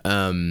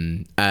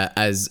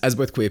 As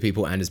both queer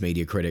people and as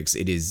media critics,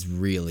 it is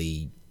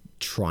really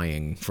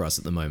trying for us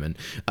at the moment.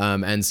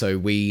 And so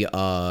we're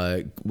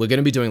going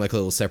to be doing like a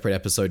little separate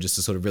episode just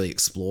to sort of really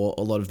explore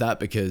a lot of that,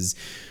 because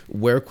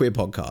we're a queer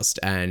podcast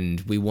and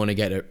we want to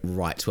get it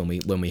right when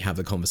we have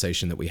the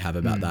conversation that we have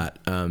about that.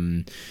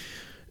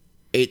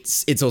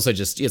 It's also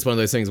just, it's one of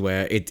those things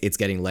where it's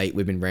getting late.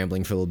 We've been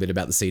rambling for a little bit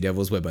about the Sea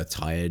Devils. We're both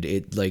tired.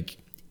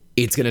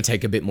 It's going to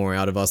take a bit more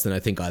out of us than I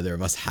think either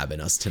of us have in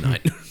us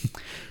tonight.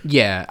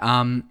 Yeah.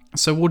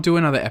 So we'll do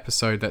another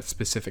episode that's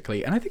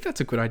specifically, and I think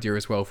that's a good idea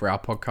as well for our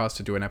podcast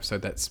to do an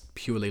episode that's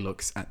purely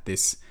looks at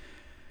this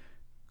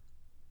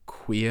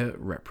queer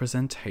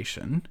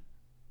representation.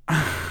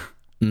 Oh,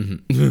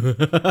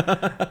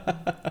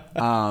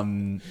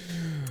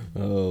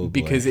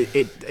 because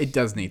it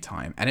does need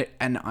time, and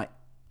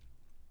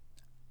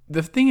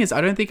the thing is,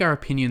 I don't think our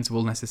opinions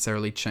will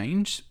necessarily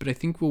change, but I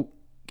think we'll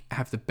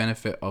have the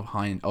benefit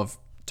of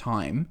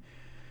time.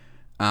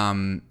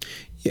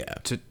 Yeah.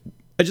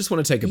 I just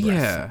want to take a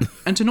breath. Yeah,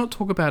 and to not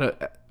talk about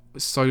it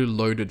so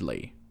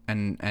loadedly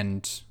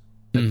and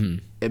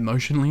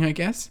emotionally, I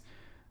guess.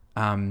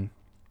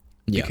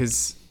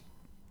 Because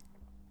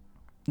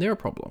there are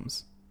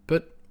problems,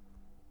 but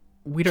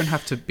we don't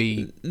have to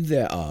be.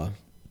 There are.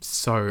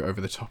 So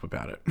over the top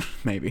about it,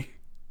 maybe.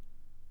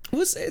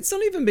 Well, it's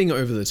not even being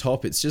over the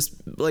top. It's just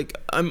like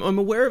I'm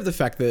aware of the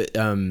fact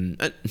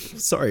that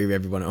sorry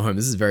everyone at home,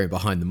 this is very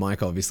behind the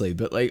mic obviously,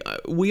 but like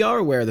we are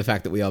aware of the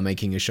fact that we are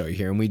making a show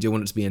here and we do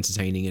want it to be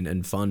entertaining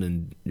and fun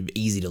and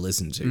easy to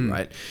listen to,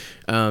 right?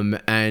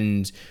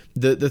 And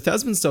the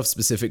Thasmin stuff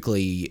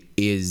specifically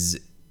is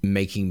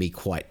making me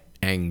quite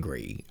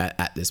angry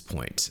at this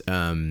point.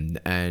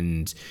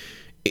 And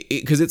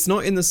because it's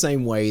not in the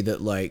same way that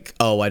like,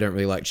 oh, I don't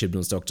really like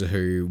Chibnall's Doctor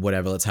Who,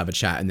 whatever, let's have a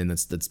chat and then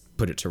let's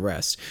put it to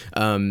rest.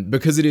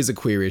 Because it is a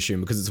queer issue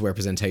and because it's a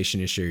representation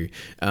issue,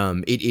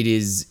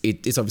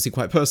 it's obviously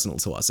quite personal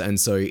to us. And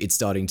so it's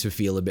starting to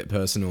feel a bit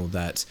personal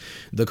that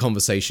the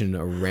conversation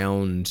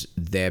around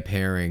their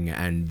pairing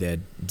and their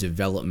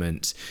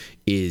development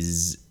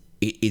it's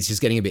just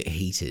getting a bit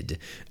heated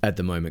at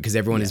the moment because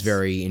everyone is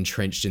very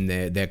entrenched in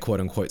their quote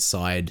unquote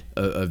side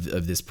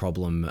of this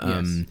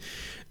problem.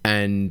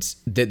 And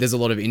there's a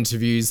lot of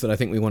interviews that I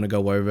think we want to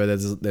go over.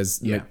 There's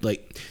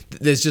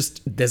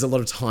a lot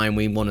of time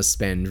we want to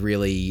spend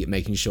really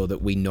making sure that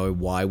we know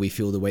why we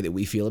feel the way that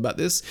we feel about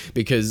this,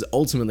 because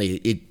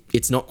ultimately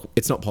it's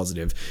not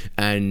positive,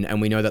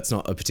 and we know that's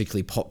not a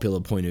particularly popular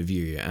point of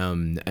view.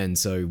 And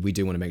so we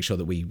do want to make sure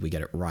that we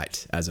get it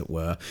right, as it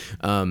were.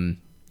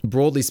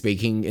 Broadly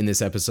speaking, in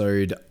this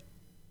episode,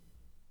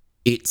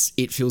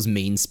 it feels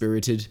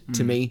mean-spirited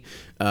to me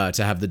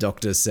to have the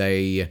Doctor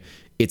say,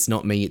 it's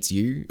not me, it's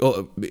you,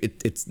 or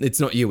it's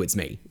not you, it's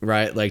me,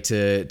 right? Like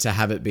to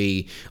have it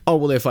be, oh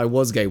well, if I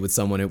was gay with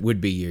someone, it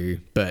would be you,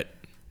 but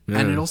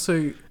and it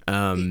also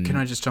can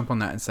I just jump on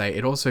that and say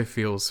it also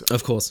feels,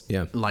 of course,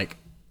 like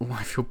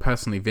I feel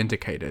personally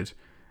vindicated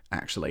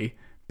actually,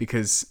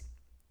 because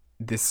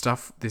the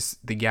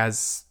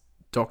Yaz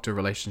Doctor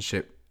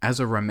relationship as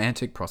a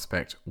romantic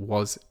prospect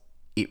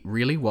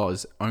really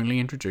was only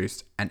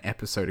introduced an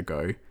episode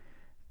ago,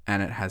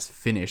 and it has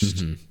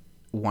finished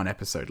one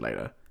episode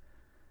later.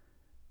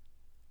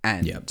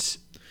 And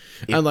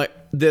and like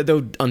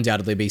there'll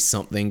undoubtedly be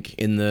something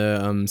in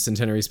the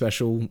centenary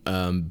special,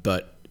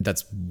 but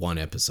that's one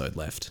episode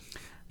left.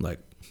 Like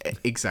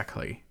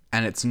exactly,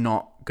 and it's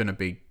not gonna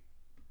be.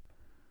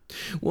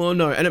 Well,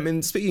 no, and I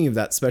mean, speaking of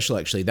that special,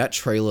 actually, that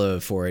trailer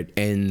for it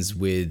ends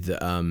with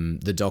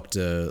the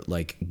Doctor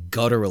like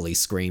gutturally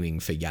screaming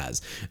for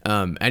Yaz,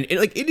 and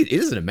it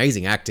is an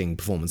amazing acting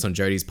performance on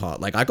Jodie's part.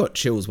 Like I got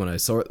chills when I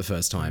saw it the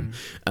first time.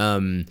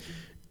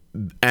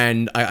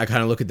 And I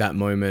kind of look at that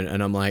moment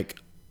and I'm like,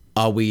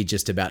 are we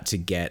just about to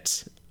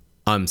get,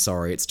 I'm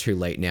sorry, it's too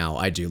late now,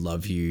 I do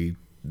love you,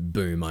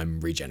 boom,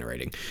 I'm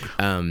regenerating.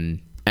 And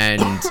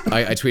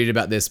I tweeted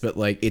about this, but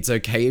like, it's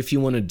okay if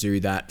you want to do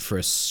that for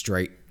a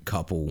straight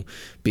couple,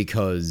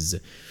 because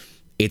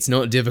it's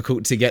not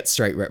difficult to get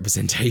straight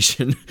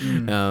representation.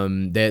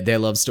 Their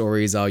love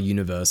stories are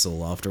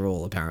universal after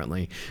all,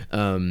 apparently.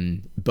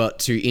 But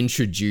to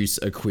introduce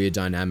a queer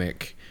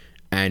dynamic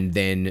and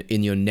then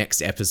in your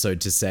next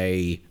episode to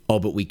say, oh,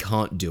 but we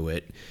can't do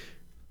it,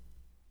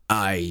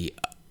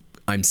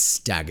 I'm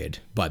staggered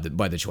by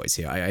the choice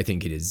here. I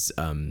think it is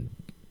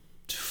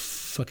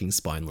fucking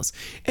spineless.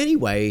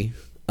 Anyway,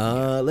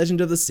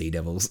 Legend of the Sea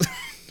Devils.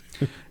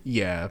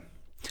 Yeah.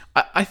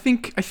 I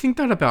think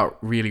that about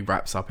really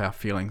wraps up our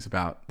feelings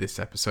about this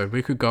episode.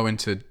 We could go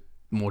into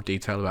more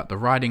detail about the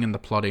writing and the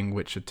plotting,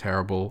 which are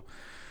terrible.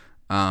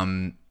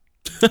 The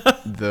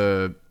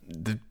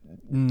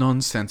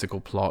nonsensical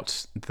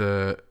plot,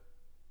 the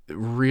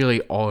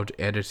really odd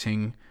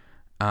editing,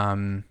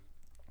 the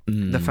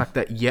fact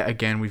that yet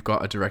again we've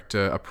got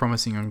a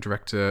promising young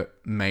director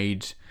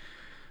made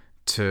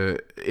to,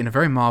 in a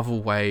very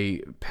Marvel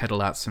way,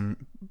 peddle out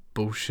some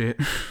bullshit.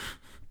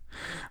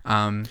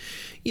 Again,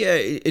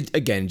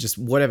 just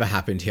whatever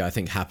happened here, I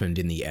think happened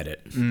in the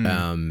edit.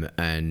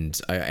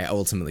 And I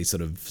ultimately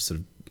sort of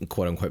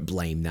quote unquote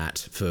blame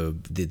that for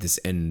this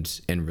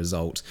end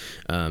result.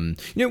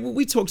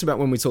 We talked about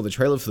when we saw the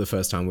trailer for the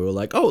first time, we were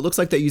like, oh, it looks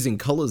like they're using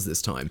colors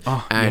this time.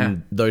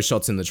 Those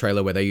shots in the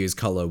trailer where they use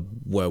color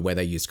were where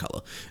they used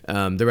color.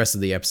 The rest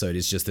of the episode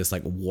is just this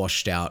like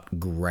washed out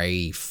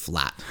gray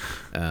flat.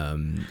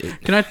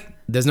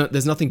 There's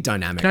nothing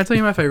dynamic. Can I tell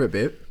you my favorite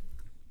bit?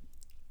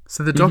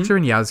 So the Doctor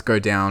and Yaz go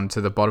down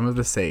to the bottom of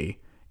the sea,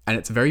 and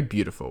it's very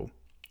beautiful.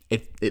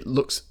 It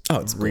looks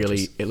it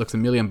looks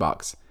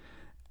 $1,000,000.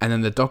 And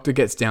then the Doctor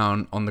gets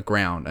down on the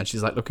ground and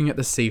she's like looking at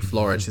the sea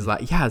floor and she's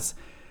like, Yaz,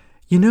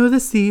 you know the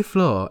sea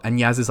floor? And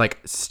Yaz is like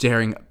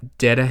staring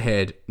dead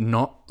ahead,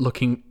 not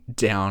looking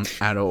down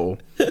at all.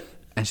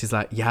 And she's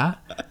like, yeah.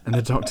 And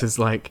the Doctor's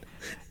like,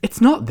 it's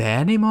not there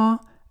anymore.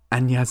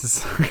 And Yaz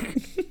is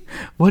like,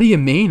 what do you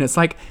mean? It's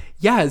like,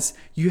 Yaz,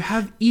 you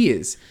have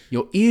ears.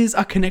 Your ears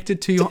are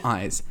connected to your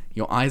eyes.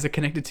 Your eyes are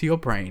connected to your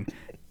brain.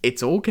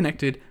 It's all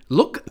connected.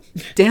 Look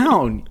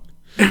down.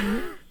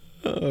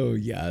 Oh,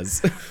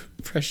 Yaz.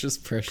 Precious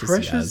Precious,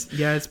 Yaz.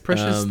 Yaz,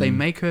 precious. They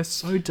make her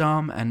so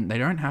dumb and they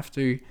don't have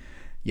to.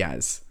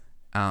 Yaz.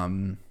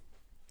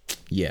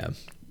 Yeah.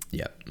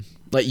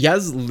 Like,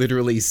 Yaz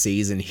literally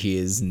sees and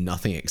hears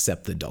nothing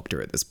except the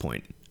Doctor at this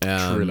point.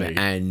 Truly.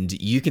 And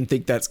you can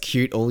think that's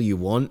cute all you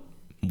want.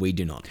 We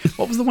do not.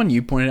 What was the one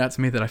you pointed out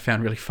to me that I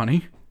found really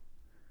funny?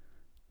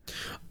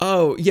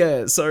 Oh,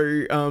 yeah.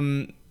 So,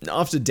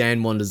 after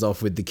Dan wanders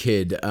off with the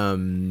kid,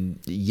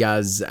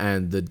 Yaz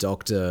and the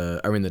Doctor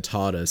are in the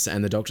TARDIS,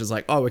 and the Doctor's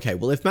like, oh, okay,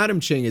 well, if Madam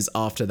Ching is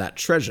after that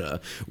treasure,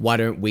 why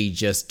don't we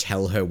just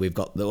tell her we've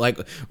got the, like,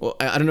 well,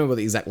 I don't know what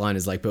the exact line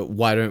is like, but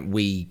why don't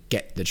we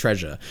get the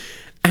treasure?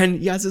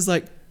 And Yaz is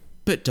like,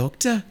 but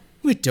Doctor,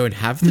 we don't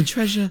have the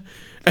treasure.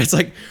 And it's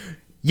like,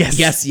 yes,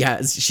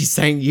 she's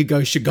saying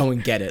you should go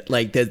and get it.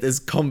 Like, there's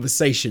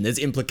conversation, there's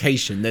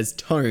implication, there's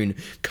tone.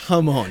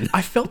 Come on.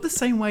 I felt the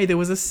same way. There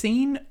was a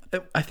scene,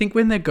 I think,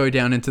 when they go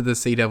down into the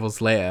Sea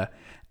Devil's lair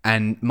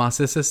and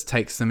Narcissus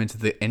takes them into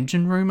the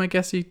engine room, I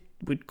guess you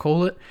would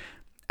call it.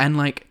 And,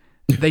 like,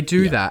 they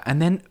do that.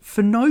 And then,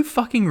 for no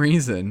fucking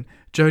reason,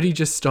 Jodie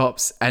just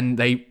stops and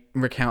they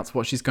recounts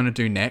what she's going to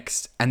do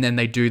next. And then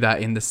they do that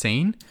in the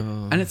scene.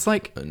 And it's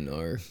like,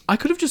 No. I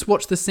could have just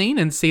watched the scene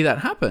and see that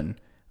happen.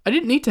 I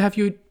didn't need to have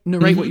you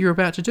narrate what you're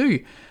about to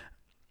do.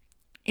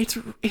 It's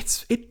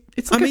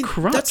like a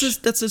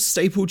crutch. That's a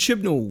staple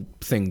Chibnall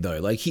thing, though.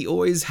 Like, he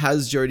always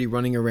has Jodie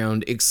running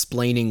around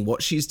explaining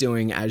what she's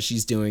doing as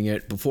she's doing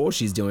it, before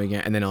she's doing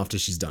it, and then after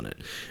she's done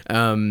it.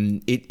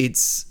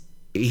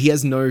 He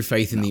has no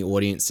faith in the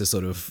audience to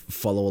sort of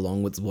follow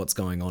along with what's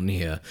going on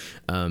here.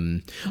 I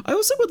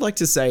also would like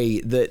to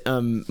say that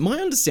my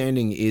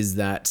understanding is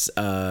that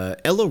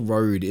Ella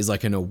Road is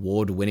like an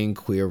award-winning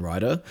queer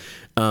writer,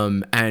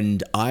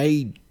 and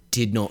I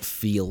did not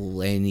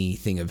feel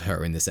anything of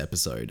her in this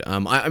episode.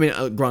 I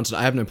mean, granted,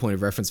 I have no point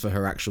of reference for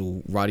her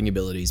actual writing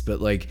abilities, but,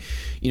 like,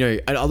 you know,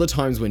 at other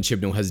times when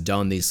Chibnall has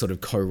done these sort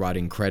of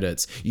co-writing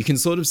credits, you can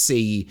sort of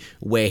see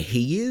where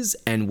he is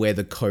and where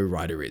the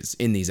co-writer is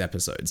in these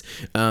episodes.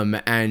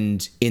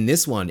 And in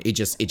this one, it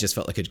just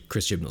felt like a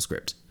Chris Chibnall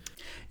script.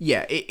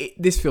 Yeah,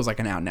 this feels like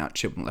an out-and-out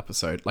Chibnall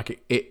episode. Like,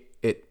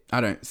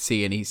 I don't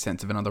see any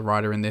sense of another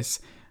writer in this.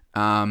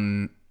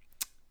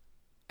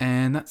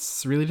 And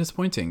that's really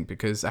disappointing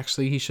because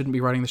actually he shouldn't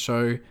be writing the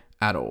show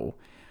at all.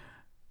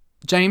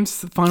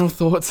 James, final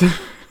thoughts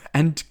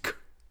and...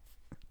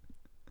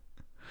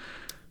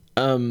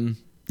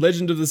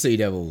 Legend of the Sea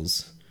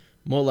Devils.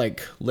 More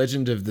like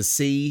Legend of the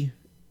Sea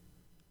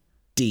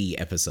D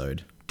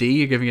episode. D?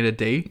 You're giving it a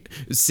D?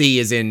 C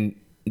is in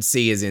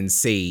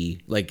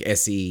C, like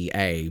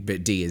SEA,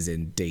 but D is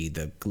in D,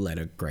 the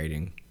letter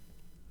grading.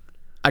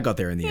 I got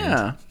there in the end.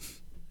 Yeah.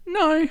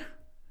 No.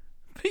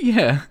 But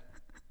yeah.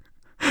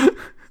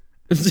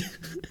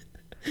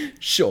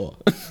 Sure.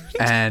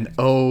 And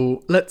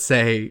let's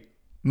say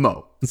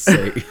Mo.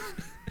 See.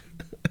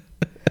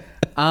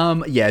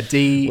 Yeah,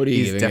 D What are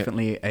you is giving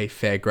definitely a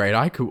fair grade.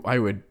 I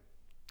would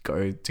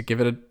go to give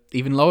it an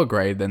even lower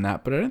grade than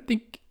that, but I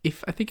think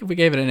if we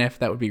gave it an F,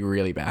 that would be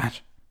really bad.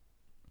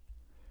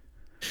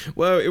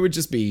 Well, it would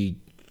just be...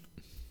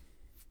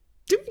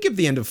 Didn't we give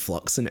the end of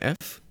Flux an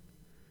F?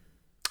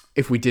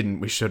 If we didn't,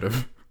 we should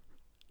have.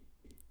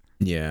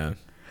 Yeah.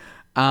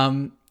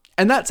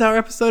 And that's our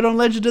episode on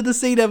Legend of the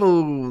Sea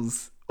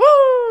Devils.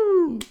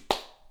 Woo!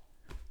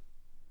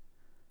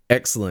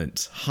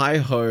 Excellent.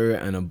 Hi-ho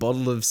and a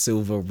bottle of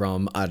silver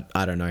rum.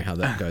 I don't know how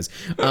that goes.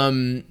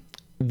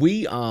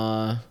 We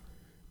are...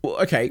 Well,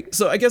 okay,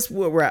 so I guess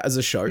where we're at as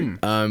a show,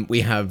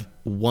 we have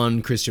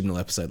one Chris Chibnall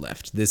episode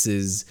left. This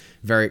is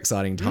very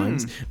exciting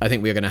times. I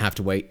think we're going to have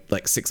to wait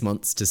like 6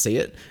 months to see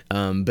it,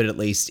 but at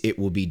least it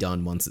will be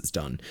done once it's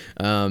done.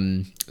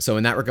 So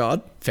in that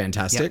regard,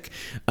 fantastic.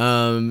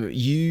 Yep.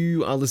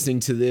 You are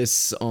listening to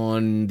this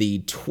on the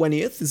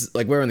 20th. This is,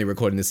 like, we're only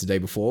recording this the day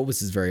before.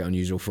 This is very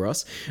unusual for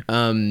us.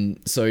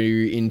 So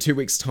in 2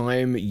 weeks'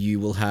 time,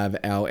 you will have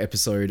our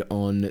episode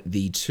on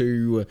the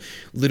 2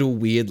 little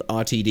weird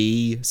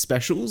RTD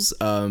specials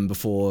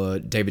before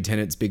David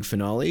Tennant's big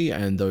finale,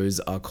 and those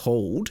are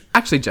called...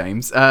 Actually,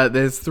 James,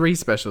 there's 3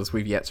 specials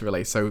we've yet to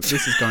release. So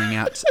this is going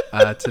out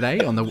today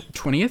on the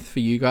 20th for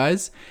you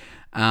guys,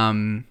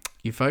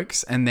 you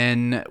folks, and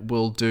then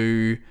we'll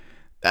do...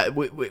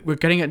 we're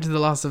getting into the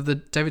last of the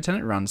David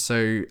Tennant run,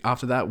 so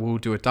after that we'll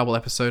do a double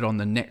episode on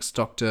the next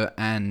Doctor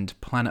and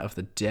Planet of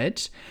the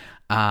Dead,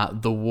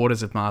 The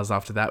Waters of Mars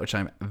after that, which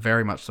I'm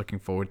very much looking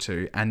forward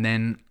to, and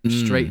then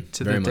straight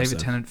to the David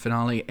Tennant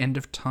finale, End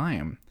of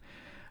Time.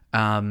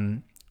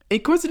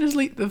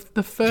 Coincidentally,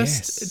 the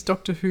first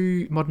Doctor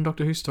Who, modern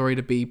Doctor Who story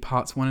to be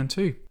parts 1 and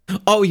 2.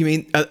 Oh, you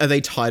mean, are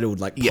they titled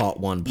like part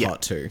 1,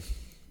 part 2?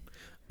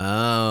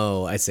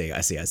 Oh, I see.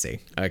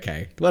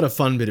 Okay. What a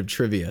fun bit of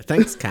trivia.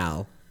 Thanks,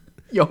 Cal.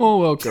 You're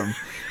welcome,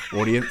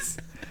 audience.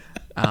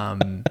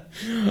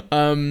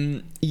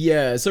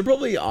 Yeah, so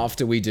probably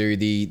after we do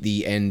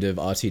the end of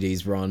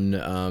RTD's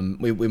run,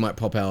 we might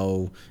pop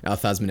our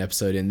Thasmin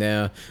episode in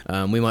there.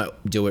 We might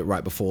do it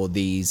right before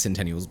the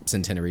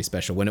centenary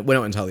special. We're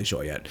not entirely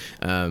sure yet.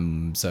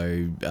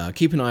 So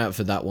keep an eye out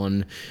for that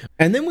one.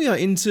 And then we are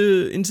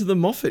into the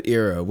Moffat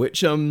era,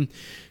 which time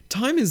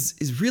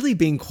is really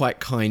being quite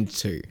kind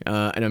to,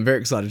 and I'm very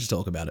excited to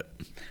talk about it.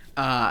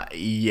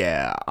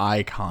 Yeah,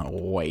 I can't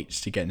wait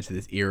to get into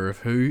this era of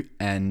Who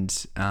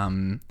and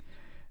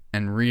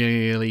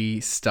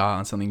really start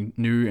on something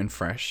new and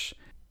fresh.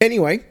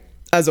 Anyway,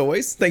 as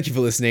always, thank you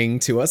for listening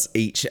to us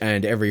each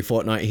and every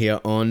fortnight here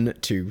on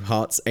Two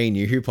Hearts, a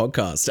New Who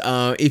podcast.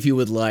 If you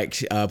would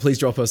like, please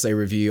drop us a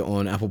review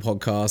on Apple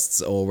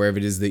Podcasts or wherever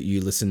it is that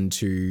you listen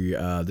to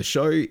the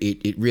show.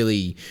 It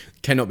really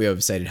cannot be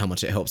overstated how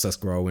much it helps us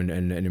grow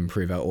and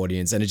improve our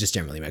audience, and it just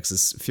generally makes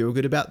us feel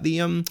good about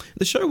the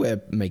show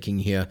we're making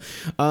here.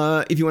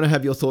 If you want to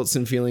have your thoughts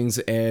and feelings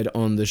aired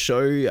on the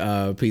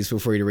show, please feel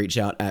free to reach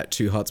out at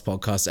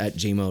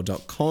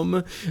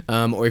twoheartspodcast@gmail.com,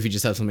 or if you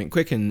just have something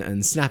quick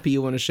and snappy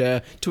you want to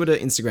share, Twitter,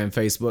 Instagram,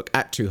 Facebook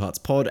at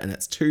twoheartspod, and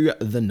that's 2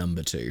 the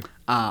number 2.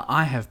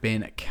 I have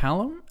been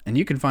Callum, and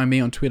you can find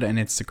me on Twitter and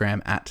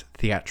Instagram at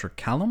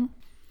theatricallum.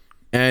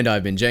 And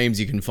I've been James.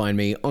 You can find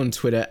me on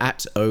Twitter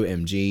at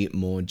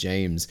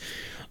OMGMoreJames.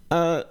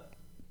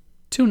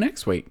 Till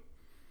next week.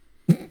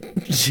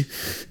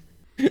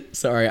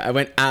 Sorry, I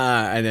went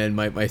and then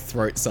my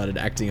throat started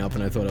acting up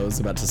and I thought I was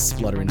about to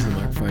splutter into the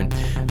microphone.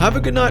 Have a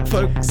good night,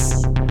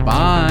 folks.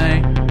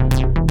 Bye.